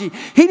ideology.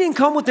 He didn't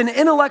come with an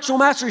intellectual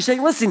mastery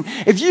saying, listen,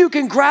 if you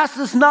can grasp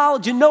this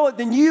knowledge and know it,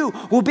 then you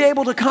will be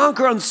able to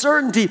conquer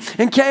uncertainty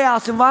and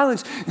chaos and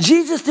violence.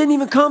 Jesus didn't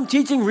even come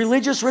teaching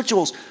religious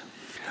rituals.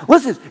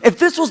 Listen, if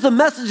this was the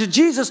message of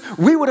Jesus,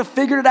 we would have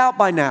figured it out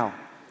by now.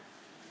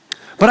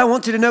 But I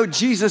want you to know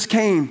Jesus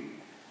came,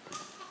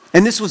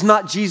 and this was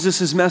not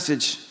Jesus'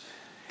 message.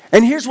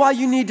 And here's why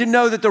you need to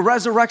know that the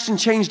resurrection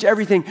changed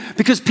everything.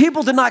 Because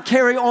people did not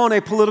carry on a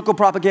political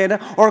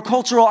propaganda or a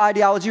cultural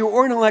ideology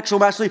or intellectual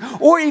mastery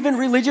or even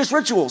religious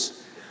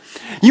rituals.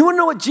 You want to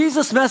know what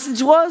Jesus'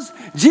 message was?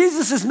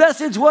 Jesus'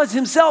 message was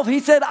himself. He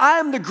said, I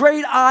am the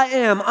great I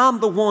am. I'm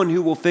the one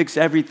who will fix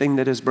everything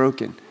that is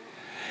broken.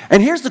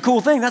 And here's the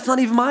cool thing. That's not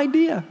even my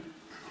idea.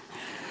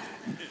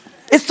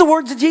 It's the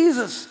words of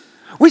Jesus.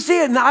 We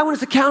see it in the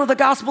eyewitness account of the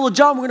Gospel of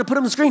John. We're going to put it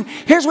on the screen.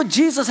 Here's what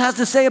Jesus has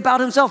to say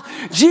about himself.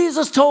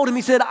 Jesus told him,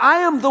 he said, I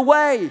am the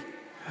way.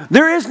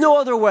 There is no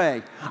other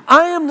way.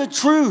 I am the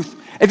truth.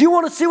 If you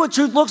want to see what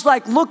truth looks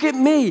like, look at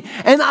me.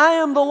 And I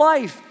am the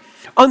life.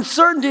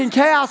 Uncertainty and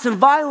chaos and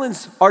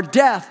violence are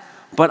death,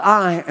 but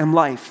I am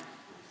life.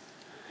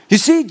 You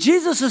see,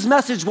 Jesus'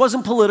 message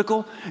wasn't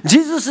political.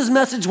 Jesus'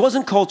 message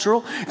wasn't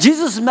cultural.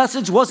 Jesus'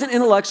 message wasn't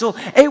intellectual.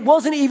 It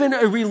wasn't even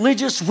a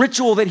religious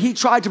ritual that he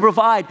tried to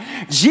provide.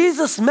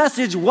 Jesus'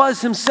 message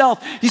was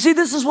himself. You see,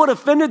 this is what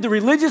offended the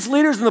religious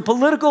leaders and the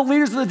political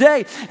leaders of the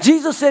day.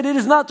 Jesus said it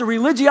is not the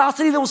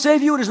religiosity that will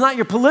save you. It is not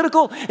your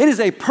political. It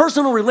is a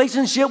personal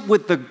relationship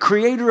with the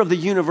creator of the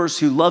universe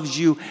who loves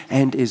you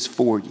and is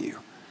for you.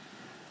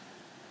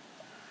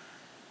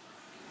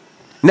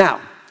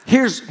 Now,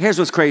 here's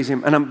what's crazy,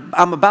 and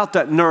I'm about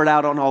to nerd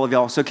out on all of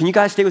y'all, so can you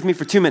guys stay with me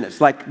for 2 minutes?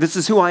 Like, this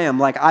is who I am.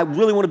 Like, I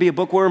really want to be a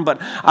bookworm, but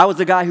I was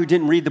the guy who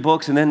didn't read the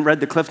books and then read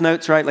the Cliff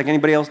Notes, right? Like,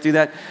 anybody else do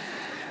that?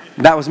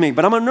 That was me.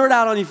 But I'm going to nerd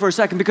out on you for a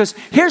second because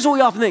here's what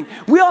we often think.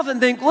 We often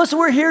think, listen,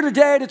 we're here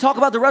today to talk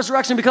about the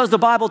resurrection because the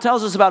Bible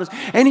tells us about it.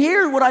 And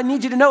here, what I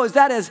need you to know is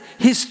that is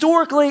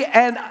historically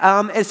and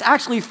it's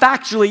actually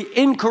factually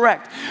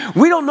incorrect.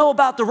 We don't know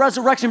about the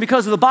resurrection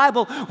because of the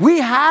Bible. We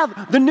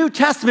have the New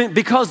Testament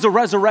because the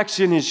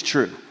resurrection is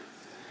true.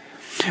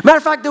 Matter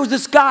of fact, there was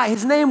this guy,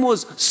 his name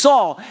was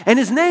Saul, and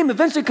his name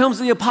eventually comes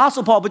to the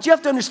Apostle Paul. But you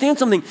have to understand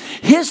something.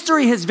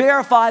 History has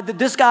verified that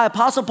this guy,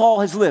 Apostle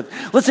Paul, has lived.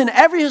 Listen,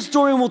 every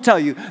historian will tell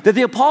you that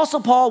the Apostle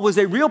Paul was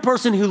a real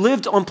person who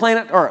lived on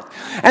planet Earth.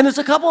 And there's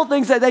a couple of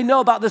things that they know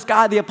about this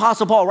guy, the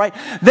Apostle Paul, right?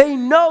 They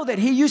know that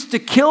he used to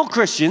kill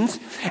Christians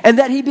and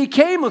that he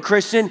became a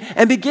Christian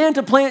and began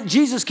to plant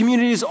Jesus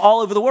communities all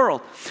over the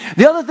world.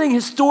 The other thing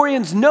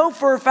historians know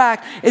for a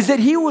fact is that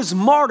he was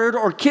martyred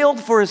or killed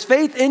for his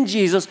faith in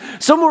Jesus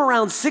somewhere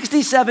around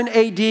 67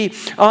 AD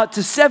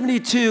to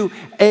 72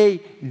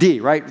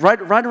 AD,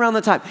 right around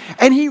that time.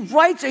 And he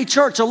writes a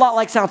church a lot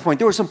like SouthPoint.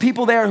 There were some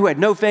people there who had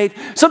no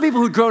faith, some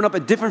people who'd grown up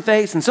at different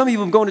faiths, and some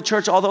people who've gone to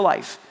church all their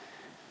life.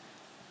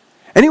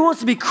 And he wants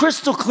to be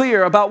crystal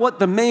clear about what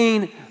the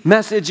main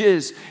message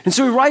is. And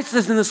so he writes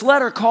this in this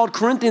letter called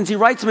Corinthians. He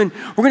writes them, and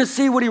we're going to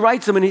see what he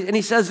writes them. And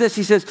he says this,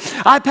 he says,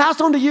 I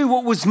passed on to you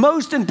what was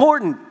most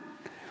important.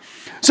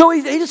 So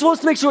he just wants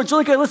to make sure it's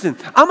really clear. Listen,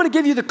 I'm going to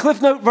give you the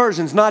Cliff Note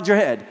versions, nod your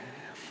head.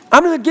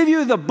 I'm going to give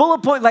you the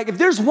bullet point. Like if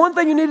there's one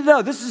thing you need to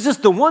know, this is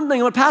just the one thing.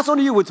 I'm going to pass on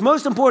to you what's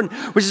most important,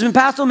 which has been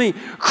passed on me.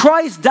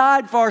 Christ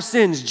died for our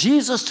sins.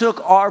 Jesus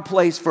took our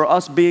place for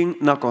us being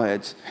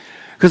knuckleheads.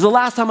 Because the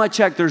last time I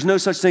checked, there's no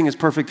such thing as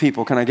perfect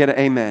people. Can I get an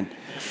amen?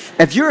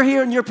 If you're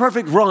here and you're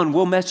perfect, run.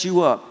 We'll mess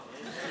you up.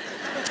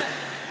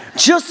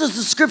 Just as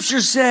the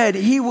scripture said,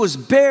 he was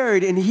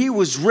buried and he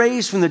was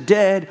raised from the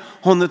dead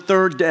on the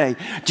third day.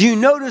 Do you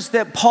notice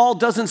that Paul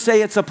doesn't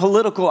say it's a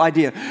political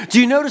idea?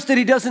 Do you notice that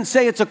he doesn't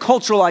say it's a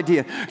cultural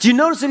idea? Do you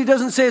notice that he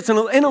doesn't say it's an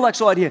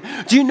intellectual idea?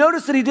 Do you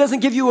notice that he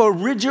doesn't give you a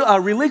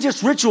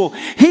religious ritual?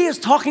 He is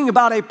talking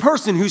about a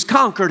person who's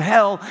conquered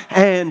hell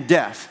and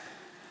death.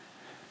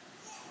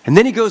 And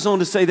then he goes on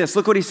to say this.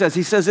 Look what he says.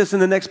 He says this in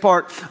the next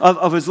part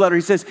of his letter.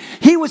 He says,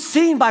 he was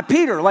seen by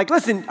Peter. Like,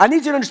 listen, I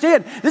need you to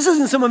understand, this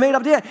isn't some made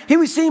up idea. He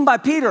was seen by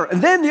Peter,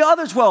 and then the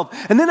other 12.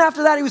 And then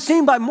after that, he was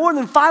seen by more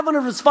than 500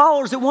 of his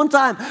followers at one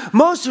time,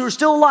 most who are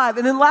still alive.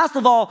 And then last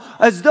of all,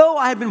 as though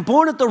I had been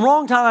born at the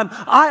wrong time,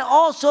 I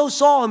also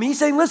saw him. He's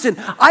saying, listen,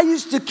 I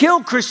used to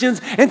kill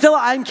Christians until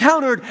I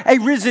encountered a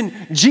risen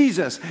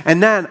Jesus.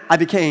 And then I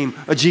became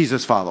a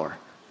Jesus follower.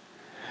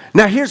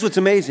 Now, here's what's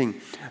amazing.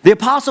 The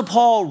Apostle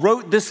Paul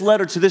wrote this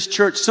letter to this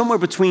church somewhere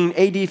between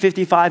AD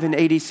 55 and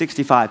AD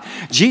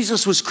 65.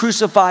 Jesus was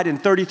crucified in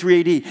 33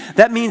 AD.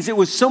 That means it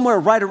was somewhere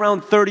right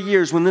around 30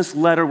 years when this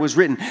letter was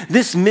written.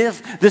 This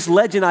myth, this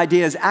legend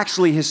idea is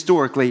actually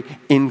historically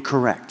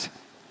incorrect.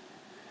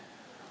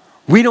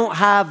 We don't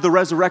have the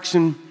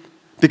resurrection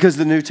because of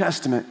the New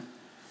Testament.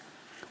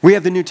 We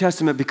have the New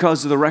Testament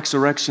because of the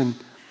resurrection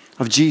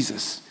of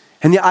Jesus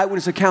and the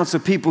eyewitness accounts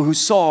of people who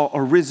saw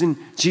a risen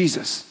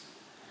Jesus,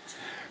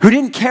 who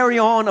didn't carry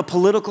on a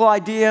political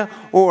idea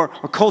or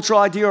a cultural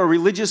idea or a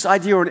religious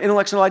idea or an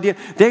intellectual idea.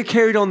 They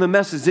carried on the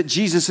message that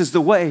Jesus is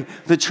the way,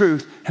 the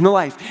truth, and the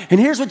life. And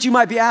here's what you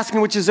might be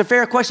asking, which is a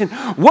fair question.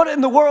 What in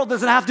the world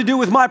does it have to do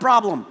with my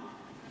problem?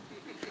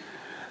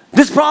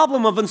 This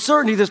problem of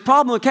uncertainty, this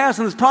problem of chaos,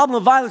 and this problem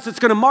of violence that's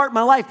going to mark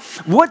my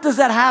life, what does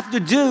that have to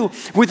do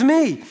with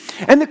me?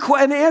 And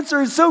the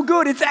answer is so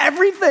good. It's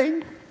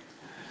everything.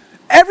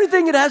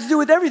 Everything, it has to do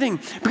with everything.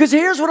 Because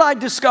here's what I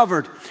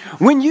discovered.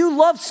 When you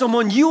love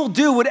someone, you will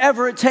do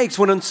whatever it takes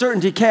when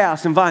uncertainty,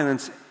 chaos, and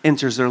violence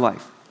enters their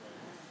life.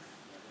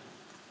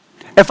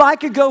 If I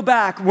could go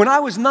back, when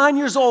I was 9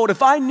 years old,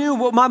 if I knew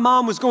what my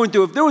mom was going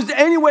through, if there was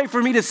any way for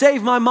me to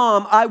save my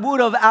mom, I would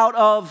have out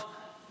of.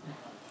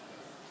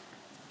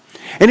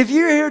 And if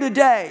you're here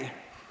today,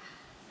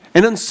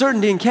 and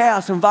uncertainty and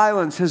chaos and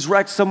violence has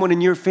wrecked someone in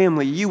your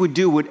family, you would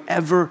do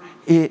whatever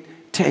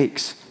it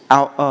takes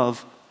out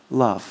of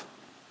love.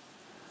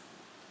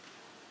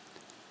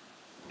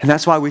 And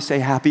that's why we say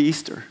Happy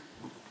Easter.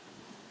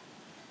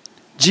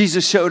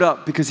 Jesus showed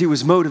up because he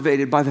was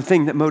motivated by the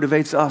thing that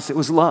motivates us. It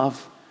was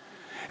love.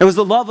 It was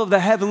the love of the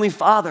Heavenly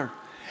Father.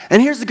 And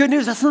here's the good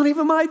news. That's not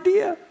even my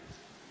idea.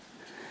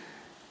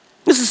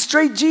 This is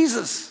straight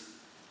Jesus.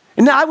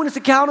 In the eyewitness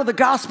account of the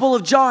Gospel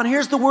of John,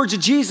 here's the words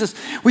of Jesus.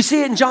 We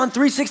see it in John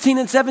 3:16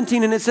 and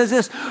 17, and it says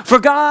this. For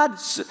God,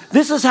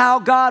 this is how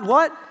God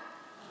what?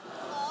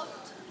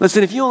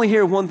 Listen, if you only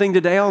hear one thing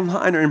today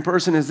online or in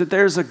person, is that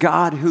there's a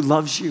God who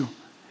loves you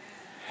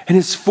and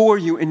is for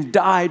you and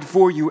died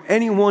for you.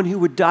 Anyone who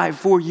would die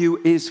for you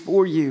is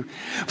for you.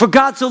 For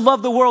God so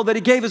loved the world that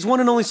he gave his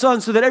one and only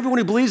Son so that everyone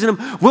who believes in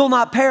him will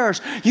not perish.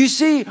 You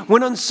see,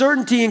 when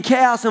uncertainty and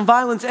chaos and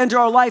violence enter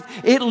our life,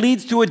 it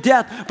leads to a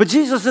death. But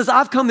Jesus says,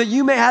 I've come that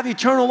you may have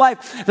eternal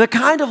life, the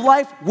kind of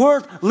life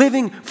worth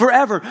living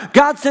forever.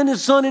 God sent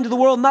his Son into the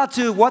world not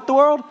to what the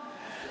world?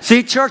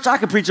 See, church, I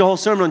could preach a whole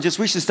sermon on just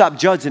we should stop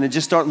judging and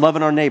just start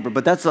loving our neighbor,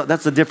 but that's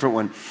a different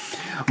one.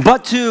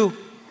 But to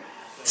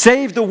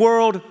save the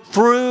world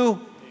through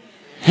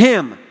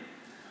him.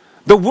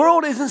 The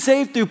world isn't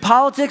saved through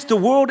politics. The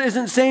world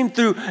isn't saved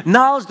through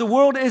knowledge. The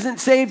world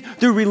isn't saved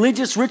through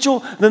religious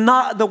ritual.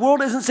 The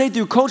world isn't saved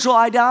through cultural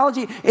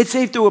ideology. It's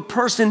saved through a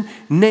person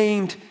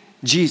named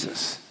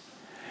Jesus.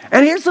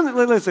 And here's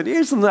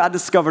something I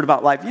discovered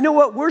about life. You know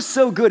what? We're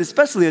so good,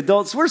 especially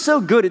adults, we're so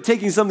good at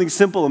taking something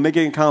simple and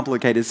making it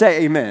complicated.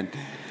 Say amen.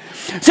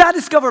 See, I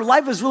discovered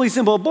life is really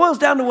simple. It boils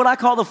down to what I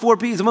call the 4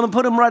 Ps. I'm going to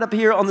put them right up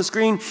here on the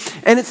screen.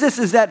 And it's this,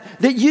 is that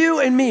you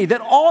and me,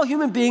 that all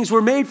human beings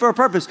were made for a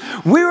purpose.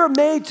 We were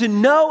made to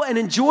know and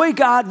enjoy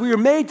God. We were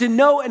made to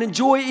know and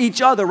enjoy each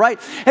other, right?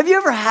 Have you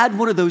ever had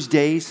one of those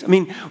days? I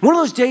mean, one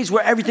of those days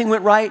where everything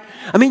went right?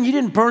 I mean, you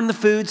didn't burn the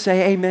food.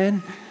 Say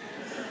amen.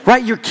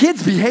 Right? Your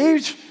kids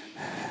behaved.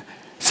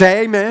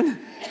 Say amen.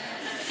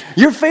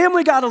 Your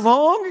family got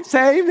along.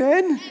 Say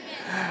amen.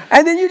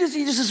 And then you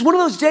just one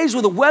of those days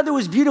where the weather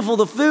was beautiful,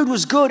 the food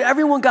was good,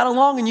 everyone got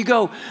along, and you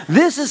go,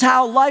 this is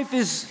how life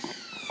is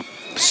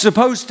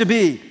supposed to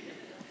be.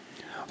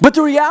 But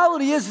the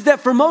reality is that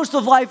for most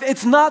of life,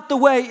 it's not the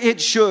way it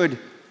should.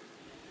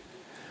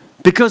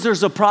 Because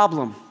there's a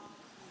problem.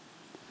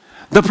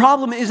 The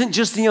problem isn't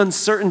just the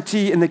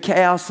uncertainty and the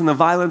chaos and the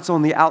violence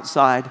on the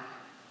outside.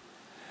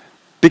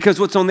 Because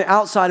what's on the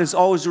outside is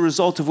always a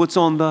result of what's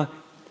on the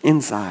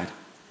inside.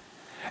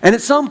 And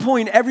at some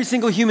point, every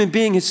single human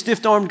being has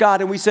stiff-armed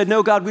God, and we said,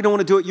 no, God, we don't want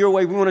to do it your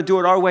way. We want to do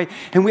it our way.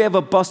 And we have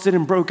a busted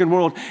and broken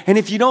world. And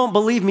if you don't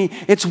believe me,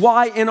 it's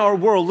why in our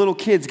world, little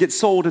kids get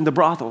sold into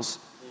brothels.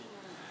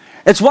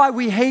 It's why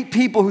we hate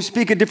people who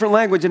speak a different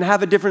language and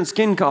have a different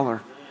skin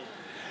color.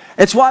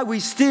 It's why we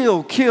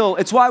steal, kill.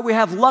 It's why we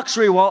have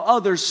luxury while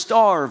others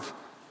starve.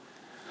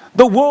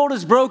 The world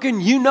is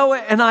broken. You know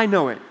it, and I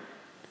know it.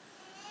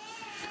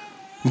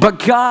 But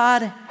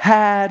God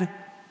had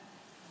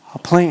a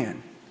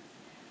plan.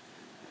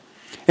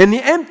 In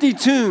the empty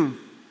tomb,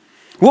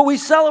 what we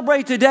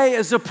celebrate today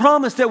is a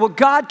promise that what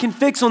God can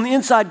fix on the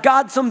inside,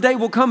 God someday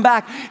will come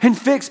back and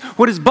fix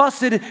what is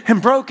busted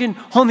and broken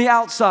on the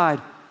outside.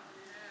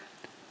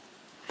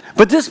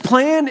 But this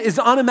plan is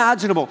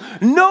unimaginable.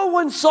 No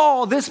one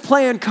saw this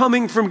plan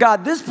coming from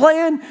God. This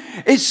plan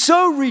is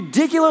so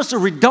ridiculous or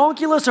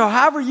redonkulous or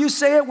however you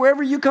say it,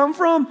 wherever you come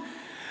from,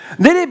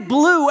 that it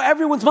blew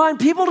everyone's mind.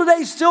 People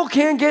today still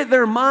can't get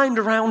their mind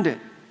around it.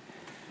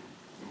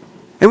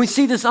 And we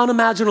see this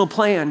unimaginable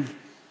plan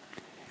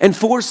in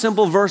 4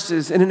 simple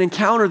verses in an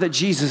encounter that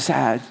Jesus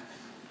had.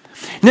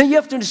 Now you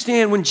have to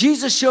understand, when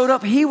Jesus showed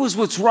up, he was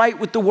what's right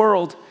with the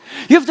world.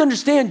 You have to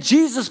understand,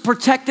 Jesus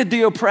protected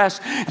the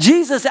oppressed.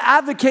 Jesus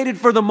advocated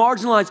for the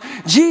marginalized.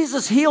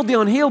 Jesus healed the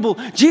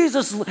unhealable.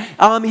 Jesus,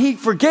 he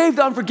forgave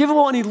the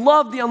unforgivable, and he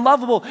loved the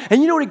unlovable.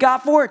 And you know what he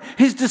got for it?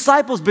 His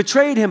disciples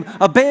betrayed him,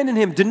 abandoned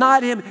him,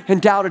 denied him,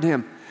 and doubted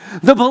him.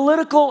 The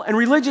political and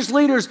religious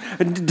leaders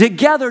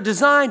together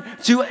designed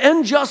to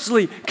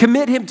unjustly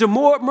commit him to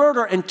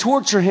murder and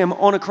torture him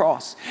on a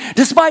cross,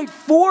 despite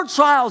 4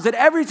 trials that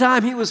every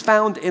time he was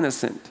found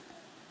innocent.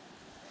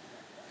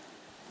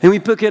 And we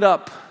pick it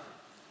up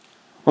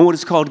on what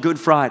is called Good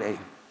Friday.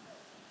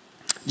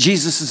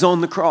 Jesus is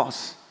on the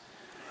cross.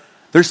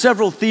 There's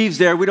several thieves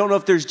there. We don't know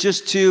if there's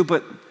just 2,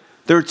 but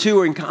there are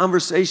 2 in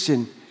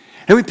conversation.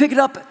 And we pick it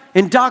up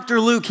in Dr.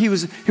 Luke. He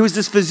was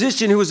this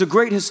physician who was a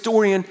great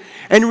historian,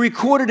 and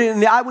recorded it in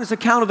the eyewitness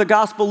account of the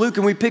Gospel Luke.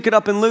 And we pick it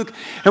up in Luke,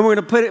 and we're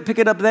going to pick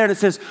it up there, and it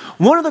says,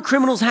 one of the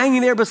criminals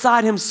hanging there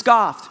beside him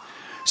scoffed,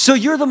 "So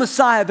you're the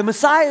Messiah." The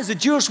Messiah is a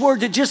Jewish word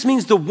that just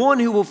means the one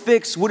who will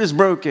fix what is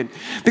broken.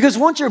 Because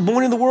once you're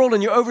born in the world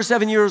and you're over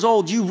 7 years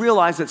old, you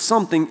realize that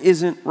something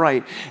isn't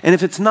right. And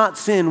if it's not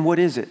sin, what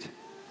is it?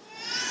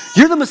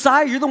 You're the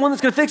Messiah. You're the one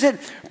that's going to fix it.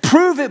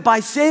 Prove it by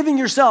saving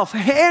yourself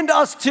and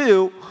us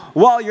too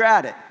while you're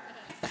at it.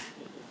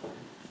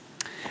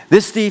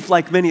 This thief,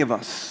 like many of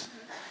us,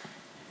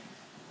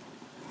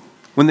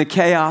 when the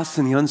chaos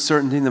and the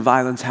uncertainty and the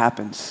violence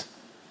happens,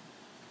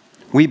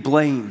 we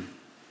blame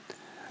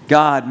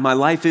God. My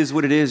life is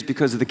what it is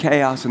because of the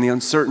chaos and the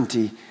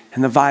uncertainty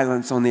and the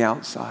violence on the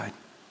outside.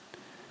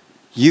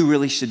 You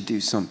really should do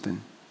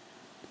something.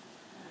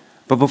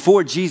 But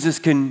before Jesus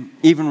can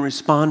even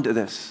respond to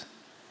this,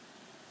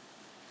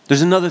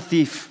 there's another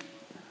thief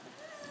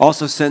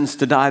also sentenced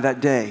to die that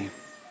day.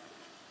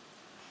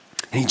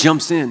 And he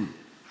jumps in,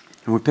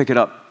 and we pick it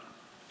up.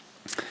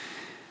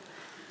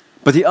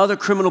 But the other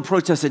criminal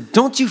protested,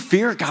 "Don't you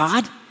fear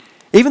God?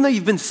 Even though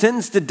you've been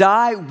sentenced to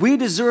die, we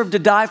deserve to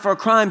die for our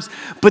crimes,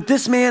 but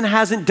this man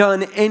hasn't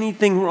done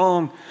anything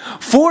wrong."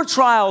 4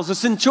 trials, a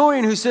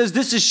centurion who says,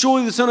 "This is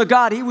surely the Son of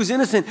God," he was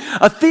innocent.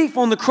 A thief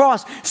on the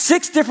cross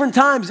 6 different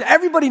times.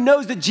 Everybody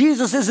knows that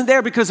Jesus isn't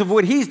there because of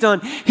what he's done.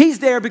 He's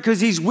there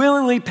because he's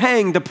willingly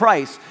paying the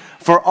price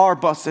for our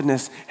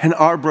bustedness and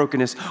our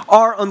brokenness,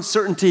 our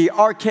uncertainty,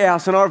 our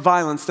chaos, and our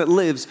violence that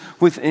lives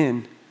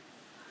within.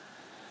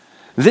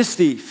 This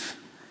thief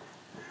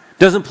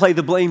doesn't play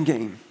the blame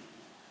game.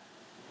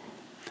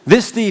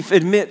 This thief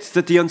admits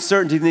that the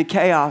uncertainty, the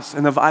chaos,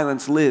 and the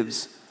violence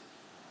lives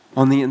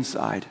on the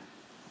inside.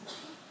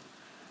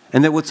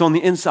 And that what's on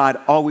the inside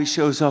always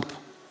shows up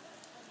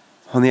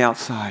on the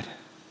outside.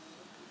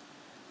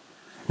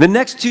 The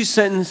next 2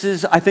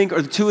 sentences, I think,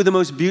 are 2 of the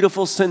most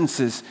beautiful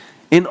sentences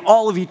in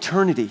all of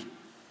eternity,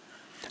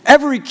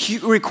 ever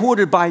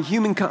recorded by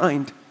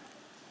humankind.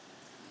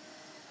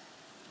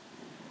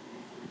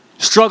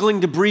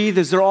 Struggling to breathe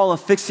as they're all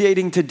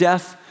asphyxiating to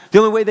death, The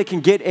only way they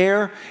can get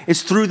air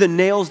is through the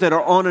nails that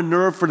are on a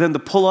nerve for them to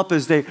pull up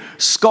as their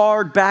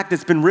scarred back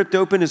that's been ripped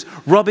open is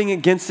rubbing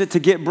against it to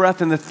get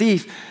breath. And the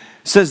thief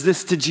says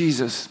this to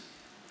Jesus.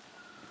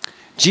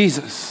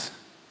 Jesus,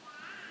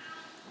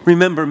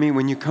 remember me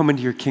when you come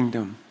into your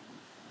kingdom.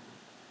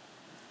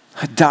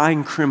 A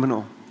dying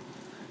criminal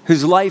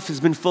whose life has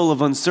been full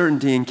of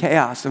uncertainty and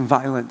chaos and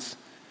violence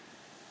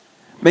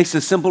makes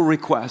a simple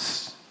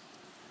request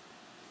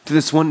to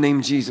this one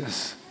named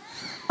Jesus.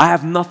 I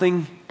have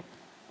nothing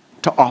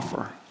to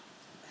offer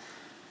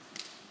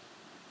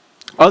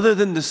other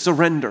than to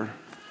surrender,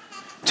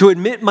 to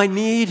admit my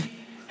need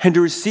and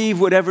to receive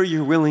whatever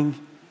you're willing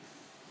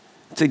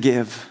to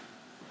give.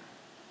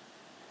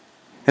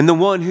 And the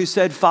one who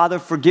said, Father,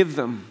 forgive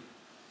them,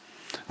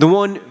 the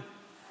one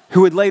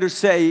who would later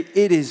say,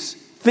 it is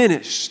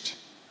finished,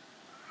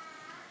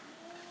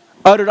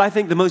 uttered, I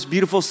think, the most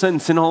beautiful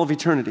sentence in all of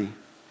eternity.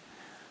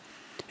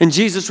 And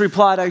Jesus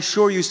replied, I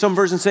assure you, some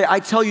versions say, I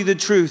tell you the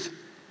truth,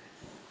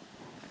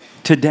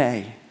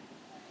 today,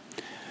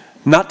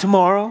 not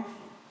tomorrow,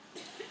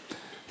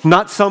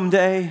 not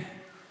someday,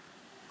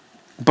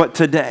 but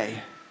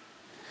today,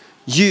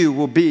 you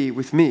will be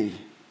with me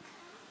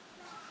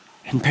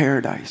in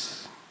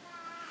paradise.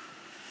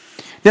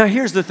 Now,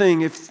 here's the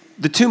thing. If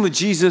the tomb of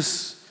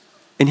Jesus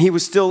and he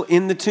was still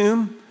in the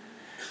tomb,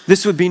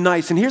 this would be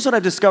nice. And here's what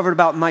I've discovered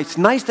about nice.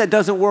 Nice that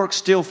doesn't work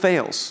still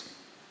fails.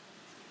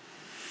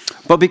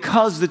 But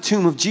because the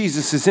tomb of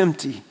Jesus is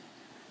empty,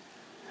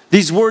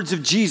 these words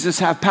of Jesus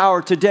have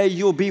power. Today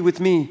you'll be with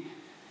me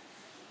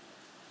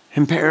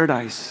in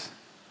paradise.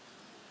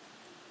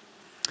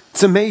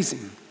 It's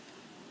amazing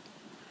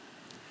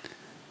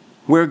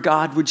where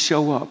God would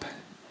show up.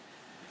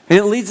 And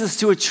it leads us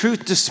to a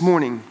truth this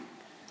morning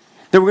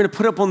that we're going to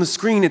put up on the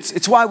screen.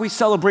 It's why we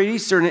celebrate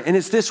Easter, and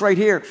it's this right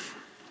here.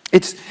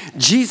 It's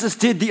Jesus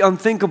did the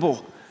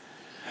unthinkable.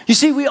 You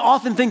see, we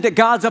often think that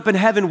God's up in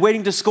heaven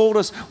waiting to scold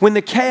us when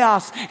the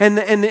chaos and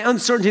the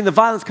uncertainty and the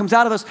violence comes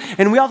out of us.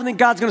 And we often think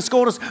God's going to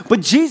scold us. But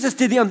Jesus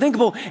did the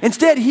unthinkable.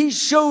 Instead, he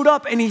showed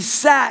up and he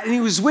sat and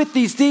he was with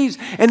these thieves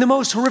in the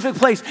most horrific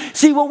place.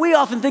 See, what we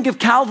often think of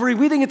Calvary,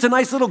 we think it's a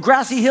nice little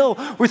grassy hill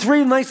with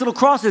 3 nice little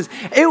crosses.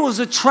 It was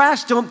a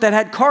trash dump that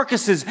had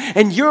carcasses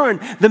and urine.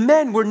 The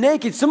men were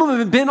naked. Some of them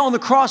had been on the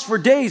cross for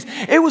days.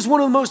 It was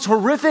one of the most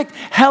horrific,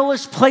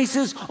 hellish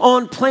places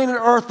on planet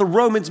Earth. The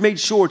Romans made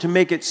sure to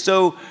make it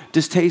so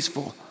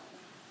distasteful.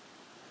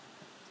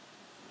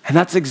 And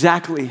that's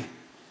exactly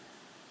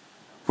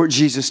where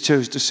Jesus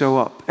chose to show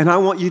up. And I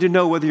want you to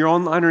know, whether you're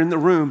online or in the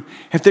room,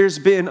 if there's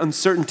been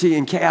uncertainty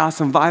and chaos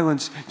and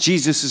violence,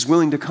 Jesus is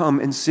willing to come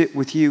and sit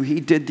with you.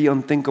 He did the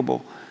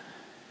unthinkable.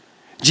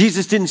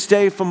 Jesus didn't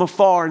stay from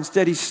afar.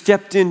 Instead, he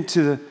stepped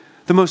into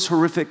the most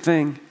horrific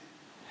thing.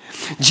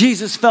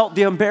 Jesus felt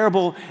the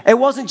unbearable. It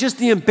wasn't just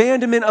the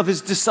abandonment of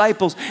his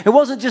disciples. It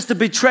wasn't just the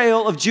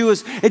betrayal of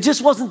Judas. It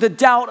just wasn't the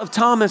doubt of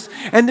Thomas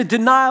and the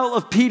denial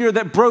of Peter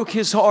that broke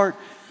his heart.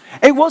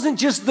 It wasn't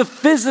just the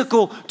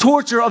physical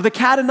torture of the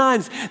cat o'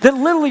 nines that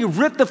literally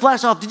ripped the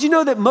flesh off. Did you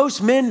know that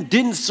most men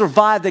didn't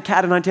survive the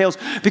cat o' nine tails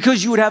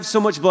because you would have so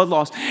much blood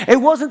loss?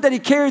 It wasn't that he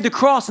carried the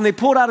cross and they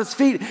pulled out his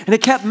feet and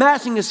it kept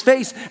mashing his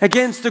face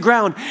against the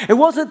ground. It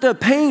wasn't the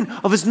pain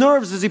of his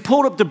nerves as he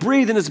pulled up to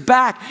breathe in his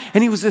back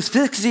and he was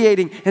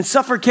asphyxiating and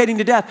suffocating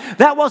to death.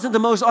 That wasn't the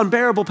most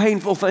unbearable,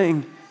 painful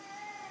thing.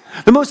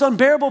 The most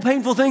unbearable,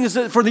 painful thing is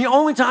that for the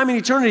only time in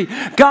eternity,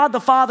 God the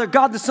Father,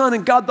 God the Son,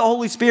 and God the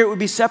Holy Spirit would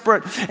be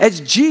separate as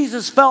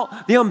Jesus felt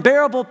the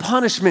unbearable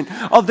punishment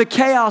of the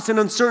chaos and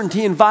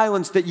uncertainty and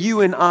violence that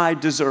you and I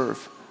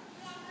deserve.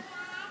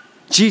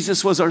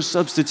 Jesus was our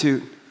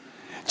substitute.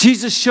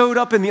 Jesus showed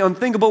up in the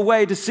unthinkable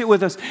way to sit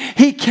with us.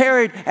 He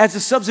carried as a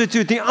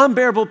substitute the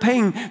unbearable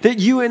pain that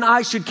you and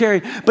I should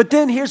carry. But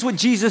then here's what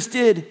Jesus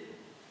did.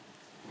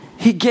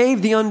 He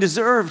gave the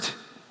undeserved.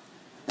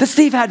 This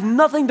thief had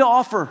nothing to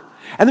offer.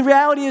 And the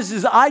reality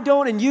is I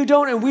don't and you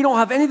don't and we don't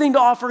have anything to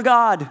offer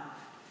God.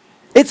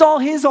 It's all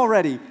his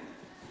already.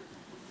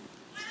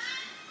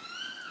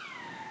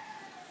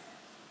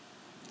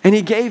 And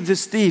he gave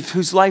this thief,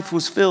 whose life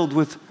was filled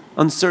with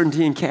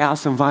uncertainty and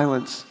chaos and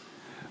violence,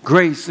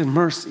 grace and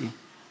mercy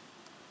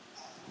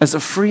as a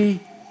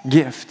free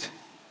gift.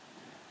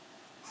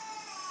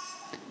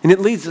 And it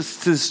leads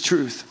us to this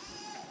truth.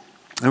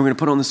 And we're going to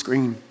put it on the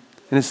screen.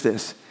 And it's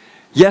this.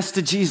 Yes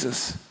to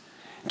Jesus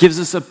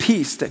gives us a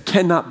peace that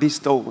cannot be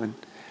stolen.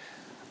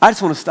 I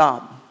just want to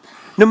stop.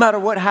 No matter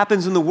what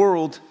happens in the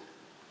world,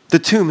 the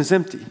tomb is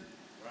empty.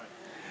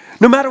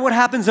 No matter what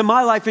happens in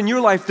my life, in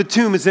your life, the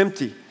tomb is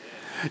empty.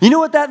 You know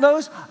what that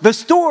knows? The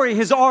story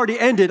has already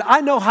ended.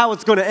 I know how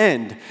it's going to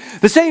end.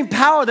 The same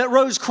power that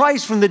rose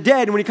Christ from the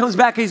dead, when he comes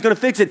back, he's going to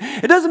fix it.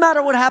 It doesn't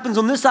matter what happens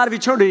on this side of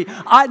eternity.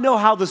 I know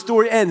how the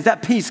story ends.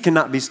 That peace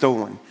cannot be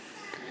stolen.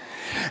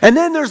 And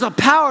then there's a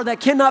power that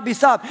cannot be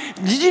stopped.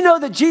 Did you know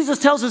that Jesus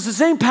tells us the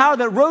same power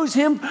that rose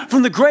him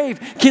from the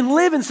grave can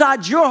live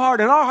inside your heart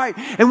and our heart?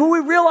 And when we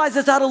realize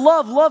that's out of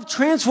love, love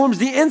transforms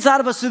the inside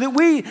of us so that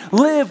we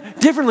live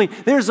differently.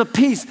 There's a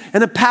peace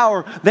and a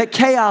power that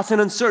chaos and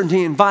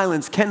uncertainty and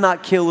violence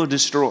cannot kill or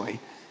destroy.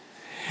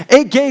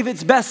 It gave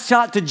its best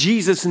shot to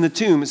Jesus in the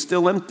tomb. It's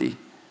still empty,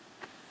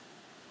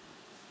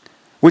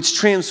 which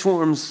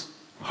transforms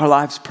our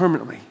lives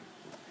permanently.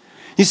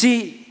 You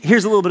see,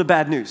 here's a little bit of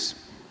bad news.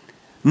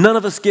 None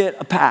of us get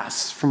a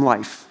pass from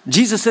life.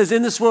 Jesus says,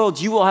 in this world,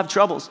 you will have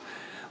troubles.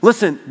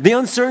 Listen, the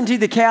uncertainty,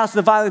 the chaos, and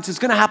the violence is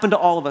going to happen to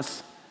all of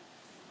us.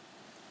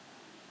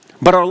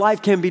 But our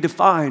life can be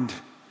defined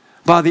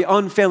by the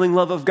unfailing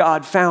love of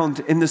God found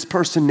in this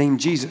person named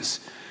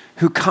Jesus,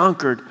 who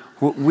conquered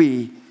what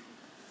we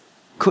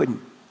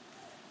couldn't.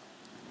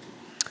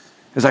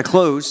 As I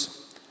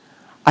close,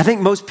 I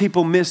think most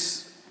people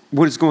miss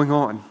what is going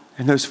on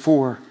in those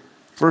 4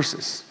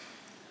 verses.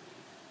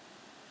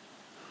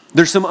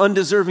 There's some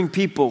undeserving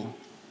people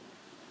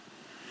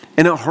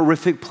in a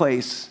horrific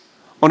place,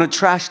 on a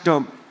trash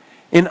dump,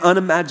 in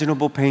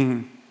unimaginable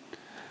pain.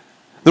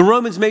 The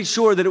Romans made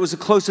sure that it was the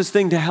closest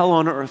thing to hell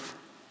on earth.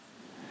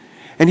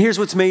 And here's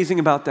what's amazing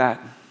about that,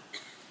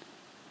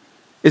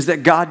 is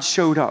that God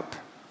showed up.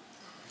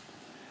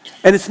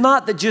 And it's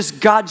not that just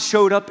God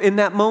showed up in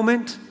that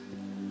moment.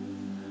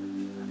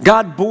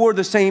 God bore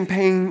the same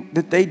pain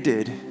that they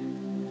did.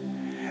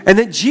 And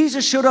that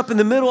Jesus showed up in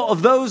the middle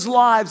of those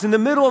lives, in the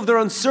middle of their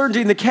uncertainty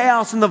and the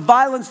chaos and the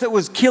violence that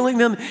was killing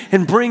them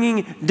and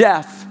bringing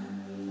death,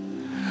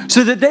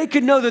 so that they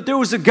could know that there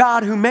was a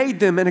God who made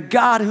them and a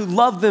God who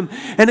loved them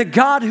and a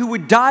God who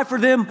would die for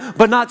them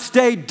but not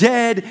stay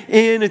dead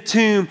in a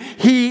tomb.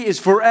 He is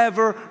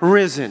forever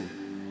risen.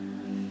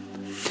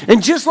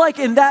 And just like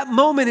in that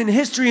moment in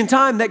history and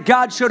time that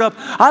God showed up,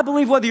 I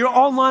believe whether you're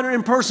online or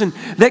in person,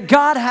 that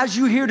God has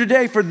you here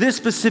today for this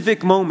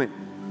specific moment.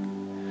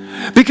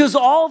 Because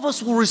all of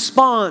us will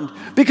respond.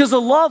 Because a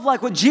love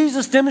like what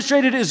Jesus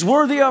demonstrated is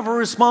worthy of a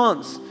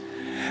response.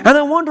 And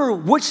I wonder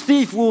which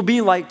thief we'll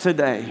be like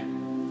today.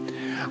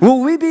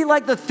 Will we be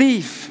like the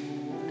thief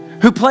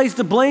who plays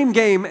the blame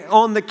game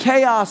on the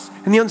chaos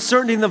and the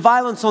uncertainty and the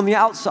violence on the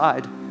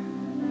outside?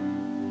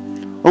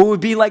 Or will we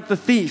be like the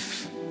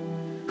thief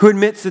who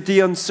admits that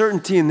the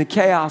uncertainty and the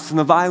chaos and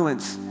the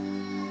violence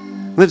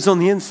lives on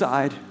the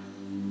inside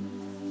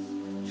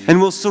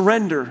and will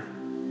surrender?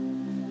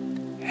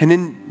 And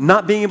in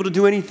not being able to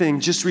do anything,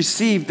 just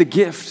receive the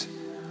gift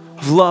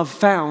of love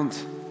found,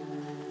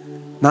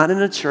 not in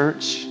a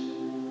church,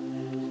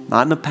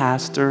 not in a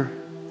pastor,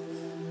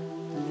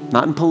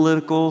 not in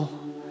political,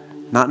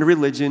 not in a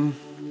religion,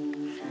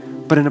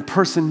 but in a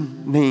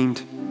person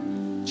named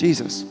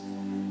Jesus.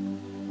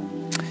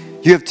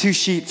 You have 2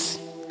 sheets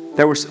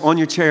that were on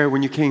your chair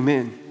when you came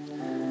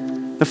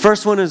in. The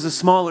first one is a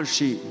smaller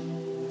sheet.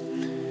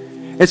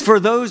 It's for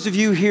those of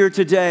you here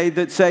today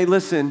that say,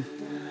 listen,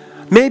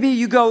 maybe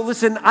you go,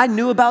 listen, I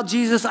knew about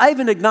Jesus. I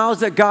even acknowledge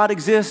that God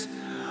exists,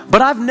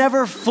 but I've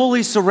never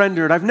fully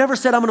surrendered. I've never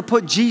said I'm going to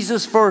put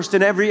Jesus first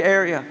in every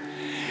area.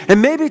 And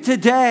maybe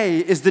today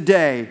is the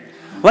day.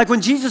 Like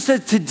when Jesus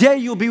said, today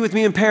you'll be with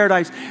me in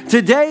paradise.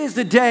 Today is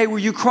the day where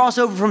you cross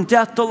over from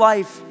death to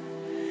life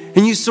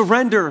and you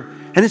surrender.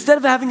 And instead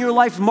of having your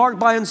life marked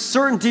by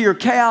uncertainty or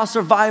chaos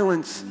or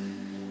violence,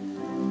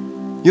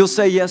 you'll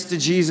say yes to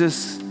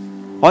Jesus.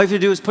 All you have to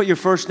do is put your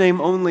first name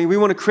only. We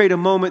want to create a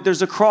moment.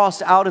 There's a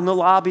cross out in the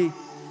lobby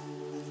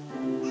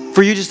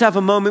for you just to have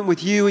a moment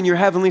with you and your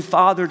Heavenly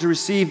Father to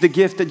receive the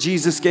gift that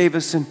Jesus gave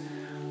us and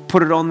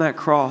put it on that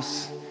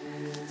cross.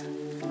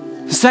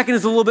 The second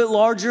is a little bit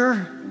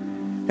larger.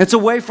 It's a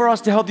way for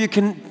us to help you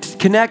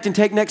connect and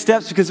take next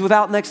steps, because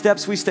without next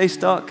steps, we stay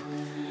stuck.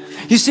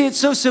 You see, it's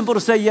so simple to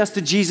say yes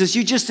to Jesus.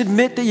 You just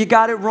admit that you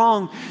got it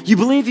wrong. You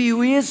believe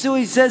he is who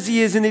he says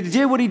he is, and he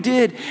did what he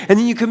did. And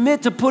then you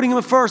commit to putting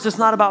him first. It's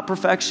not about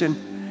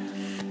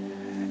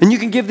perfection. And you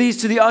can give these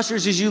to the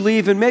ushers as you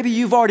leave. And maybe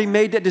you've already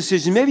made that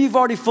decision. Maybe you've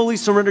already fully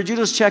surrendered. You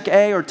just check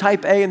A or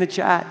type A in the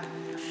chat.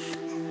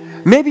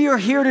 Maybe you're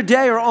here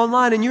today or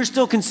online and you're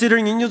still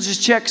considering, and you'll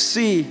just check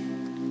C.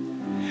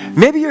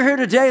 Maybe you're here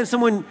today and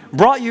someone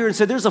brought you and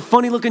said, there's a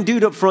funny looking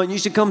dude up front. You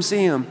should come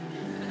see him.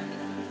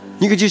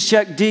 You could just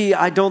check D,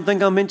 I don't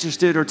think I'm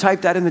interested, or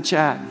type that in the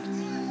chat.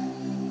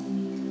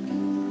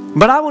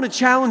 But I want to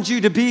challenge you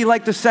to be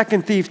like the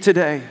second thief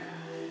today,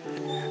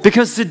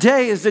 because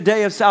today is the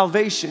day of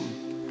salvation,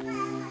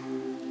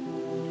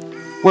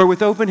 where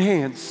with open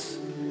hands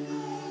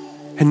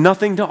and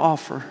nothing to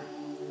offer,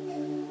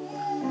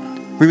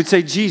 we would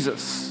say,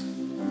 Jesus,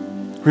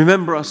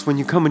 remember us when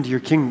you come into your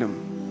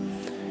kingdom.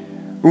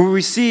 We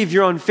receive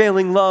your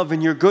unfailing love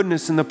and your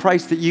goodness and the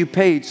price that you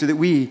paid so that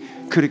we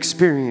could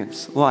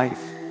experience life.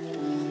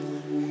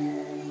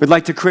 We'd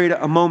like to create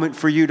a moment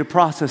for you to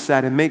process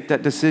that and make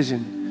that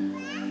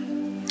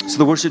decision. So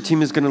the worship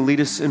team is going to lead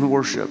us in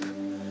worship.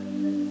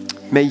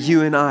 May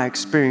you and I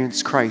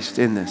experience Christ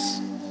in this.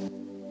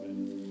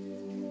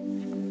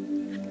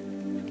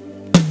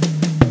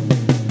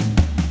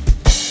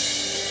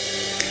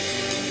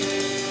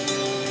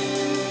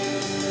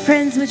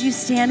 Friends, would you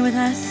stand with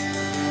us?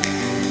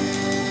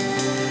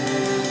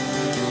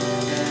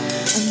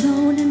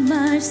 Alone in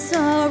my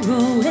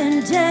sorrow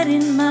and dead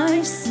in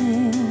my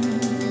sin,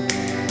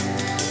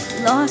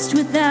 lost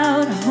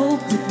without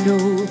hope with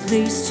no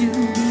place to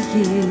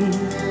begin.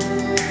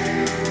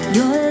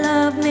 Your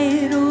love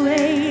made a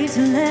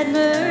to let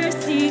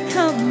mercy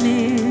come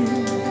in.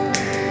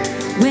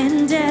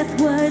 When death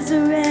was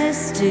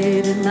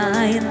arrested and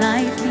my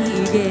life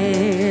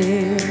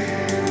began,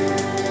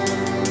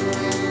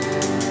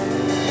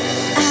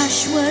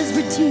 ash was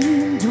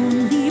redeemed,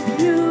 only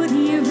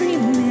beauty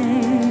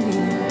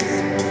remains.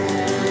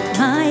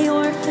 My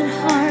orphan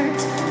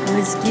heart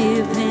was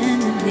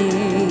given a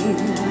name.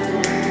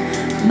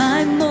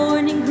 My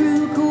mourning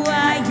grew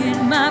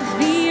quiet, my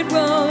feet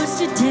rose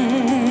to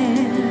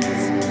dance.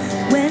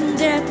 When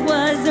death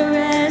was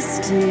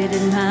arrested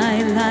and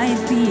my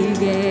life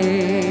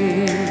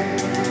began.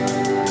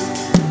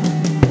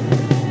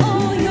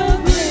 Oh, your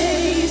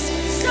grace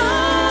so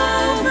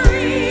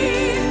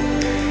free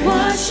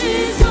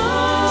washes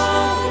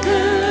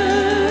over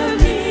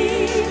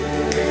me.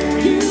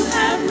 You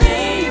have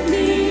made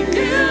me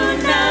new,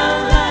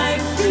 now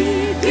life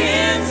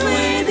begins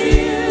with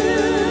you.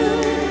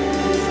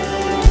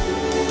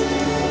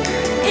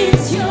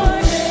 It's your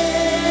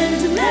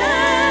endless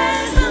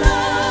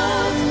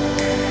love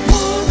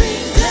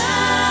pouring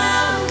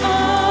down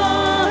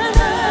on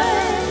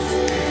us.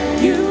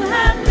 You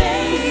have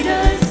made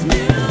us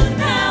new,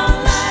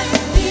 now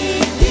life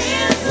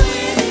begins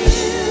with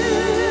you.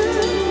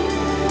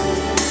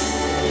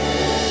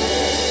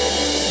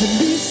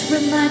 Released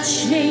from my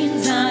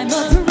chains, I'm a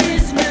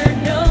prisoner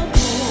no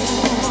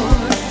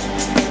more.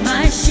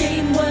 My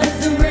shame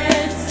was a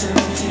ransom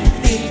he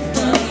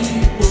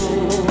faithfully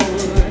bore.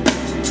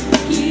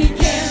 He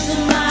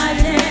canceled my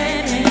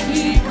debt and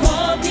he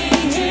called me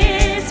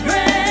his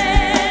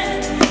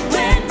friend.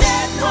 When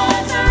death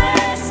was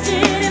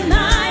arrested and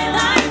my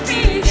life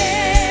began.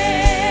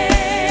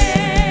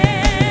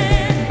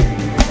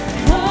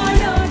 For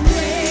your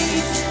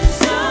grace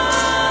so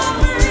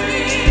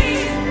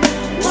free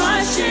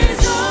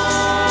washes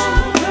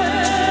over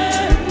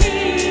me.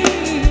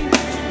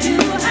 You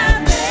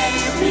have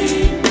made me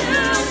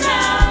new,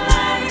 now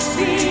life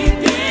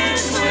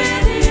begins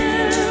with you.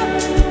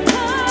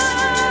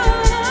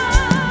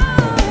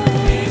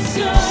 It's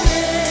your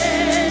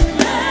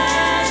endless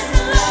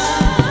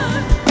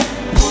love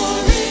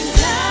pouring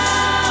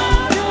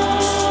down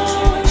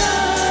on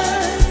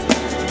us.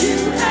 You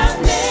have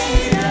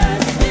made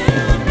us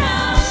new,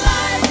 now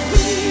life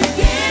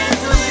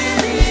begins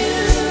with you.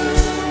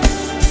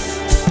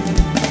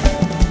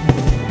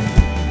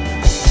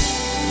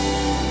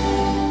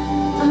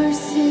 Our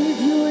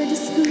Savior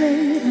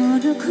displayed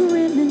on a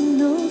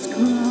criminal's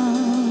cross.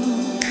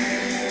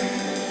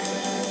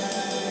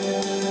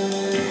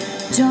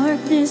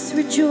 Darkness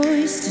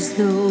rejoiced as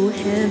though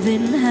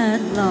heaven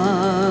had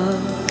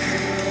lost.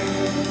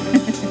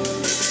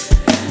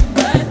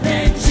 But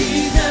then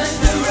Jesus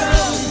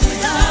arose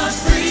with our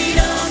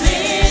freedom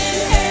in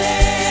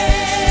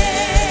hand.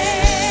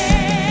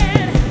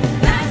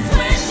 That's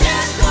when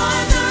death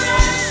was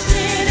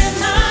arrested and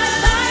my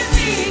life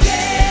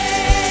began.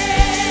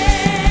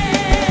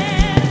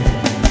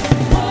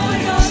 For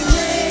your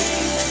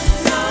grace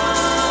so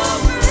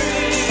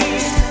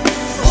free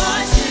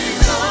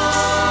washes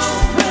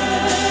over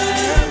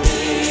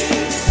me.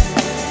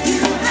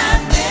 You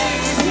have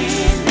made me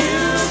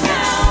new,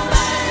 now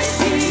life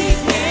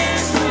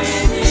begins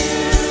with you.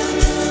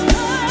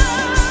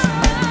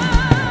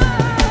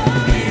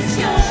 It's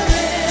your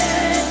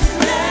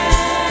endless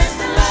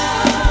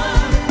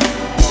love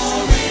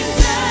pouring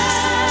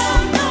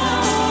down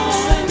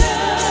on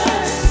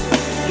us.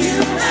 You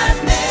have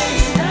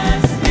made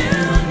us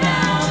new,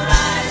 now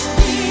life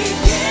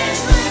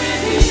begins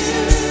with you.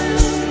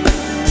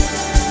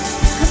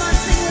 Come on,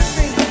 sing with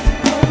me.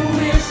 Oh,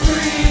 we're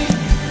free,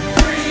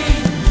 free,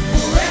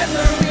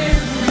 forever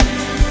we're free.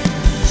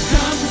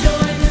 Come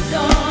join the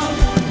song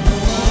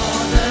of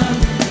all the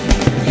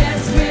free.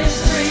 Yes, we're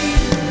free,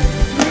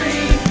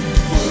 free,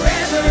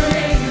 forever,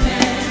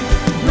 amen.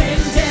 When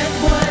death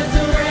was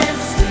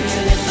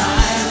arrested and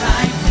my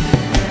life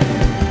began.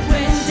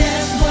 When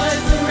death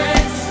was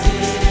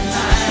arrested and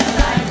my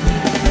life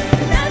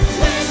began. That's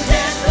when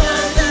death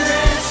was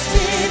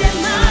arrested and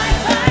my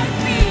life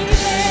began.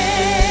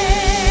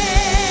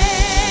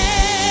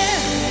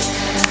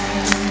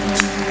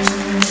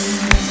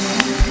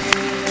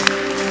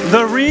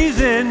 The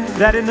reason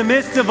that in the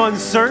midst of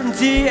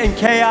uncertainty and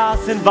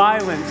chaos and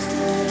violence,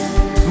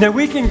 that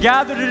we can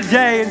gather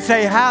today and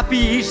say Happy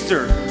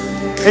Easter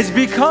is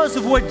because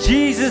of what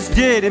Jesus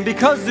did and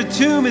because the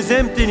tomb is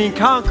empty and he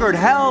conquered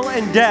hell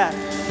and death.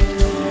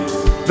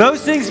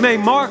 Those things may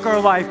mark our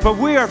life, but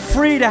we are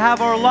free to have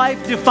our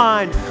life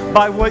defined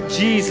by what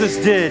Jesus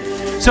did.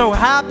 So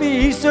happy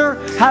Easter.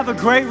 Have a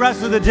great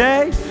rest of the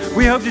day.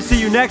 We hope to see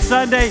you next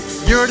Sunday.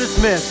 You're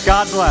dismissed.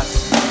 God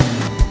bless.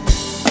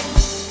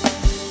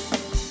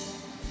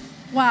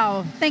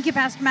 Wow. Thank you,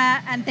 Pastor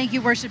Matt, and thank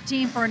you, worship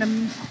team, for an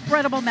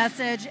incredible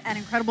message and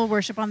incredible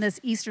worship on this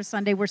Easter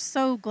Sunday. We're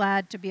so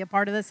glad to be a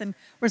part of this, and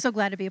we're so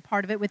glad to be a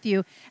part of it with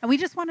you. And we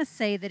just want to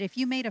say that if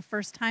you made a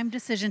first-time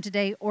decision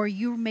today or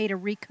you made a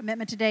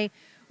recommitment today,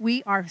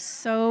 we are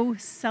so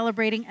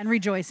celebrating and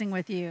rejoicing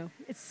with you.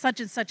 It's such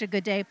and such a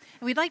good day. And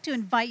we'd like to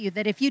invite you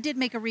that if you did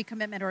make a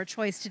recommitment or a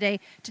choice today,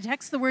 to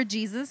text the word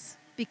Jesus,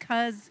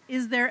 because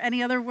is there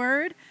any other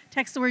word?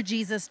 Text the word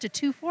Jesus to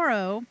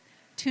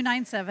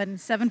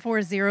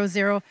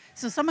 240-297-7400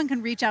 so someone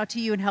can reach out to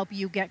you and help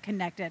you get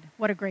connected.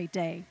 What a great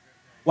day.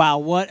 Wow,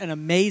 what an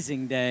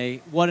amazing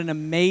day. What an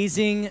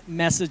amazing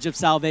message of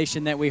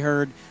salvation that we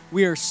heard.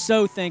 We are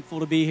so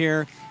thankful to be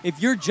here.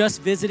 If you're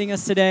just visiting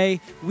us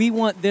today, we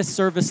want this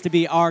service to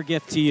be our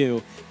gift to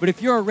you. But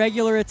if you're a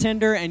regular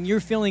attender and you're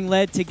feeling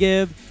led to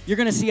give, you're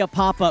going to see a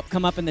pop-up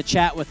come up in the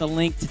chat with a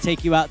link to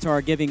take you out to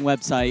our giving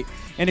website.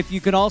 And if you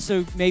could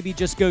also maybe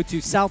just go to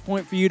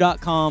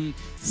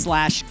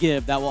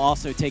southpointforyou.com/give, that will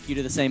also take you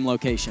to the same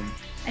location.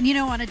 And you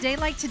know, on a day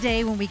like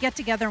today, when we get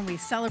together and we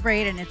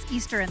celebrate and it's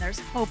Easter and there's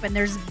hope and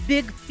there's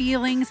big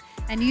feelings,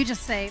 and you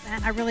just say,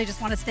 man, I really just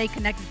want to stay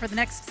connected for the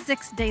next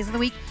 6 days of the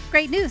week.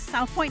 Great news,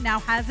 SouthPoint now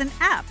has an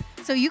app.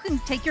 So you can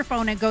take your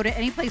phone and go to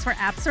any place where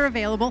apps are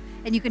available,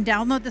 and you can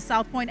download the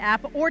SouthPoint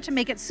app, or to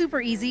make it super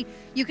easy,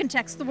 you can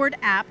text the word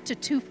app to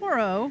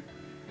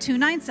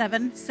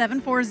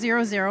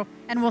 240-297-7400,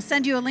 and we'll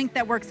send you a link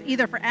that works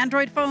either for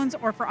Android phones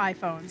or for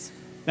iPhones.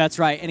 That's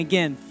right. And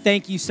again,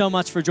 thank you so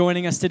much for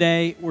joining us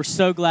today. We're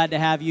so glad to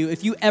have you.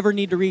 If you ever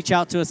need to reach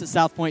out to us at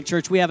SouthPoint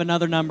Church, we have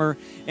another number,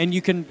 and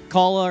you can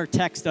call or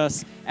text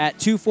us at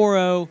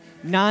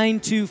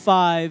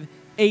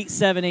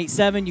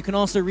 240-925-8787. You can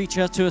also reach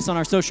out to us on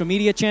our social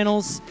media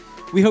channels.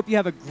 We hope you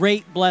have a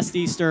great, blessed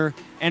Easter.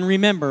 And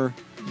remember,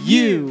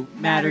 you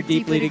matter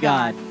deeply to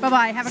God.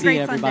 Bye-bye. Have a See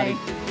you, great Sunday.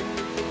 everybody.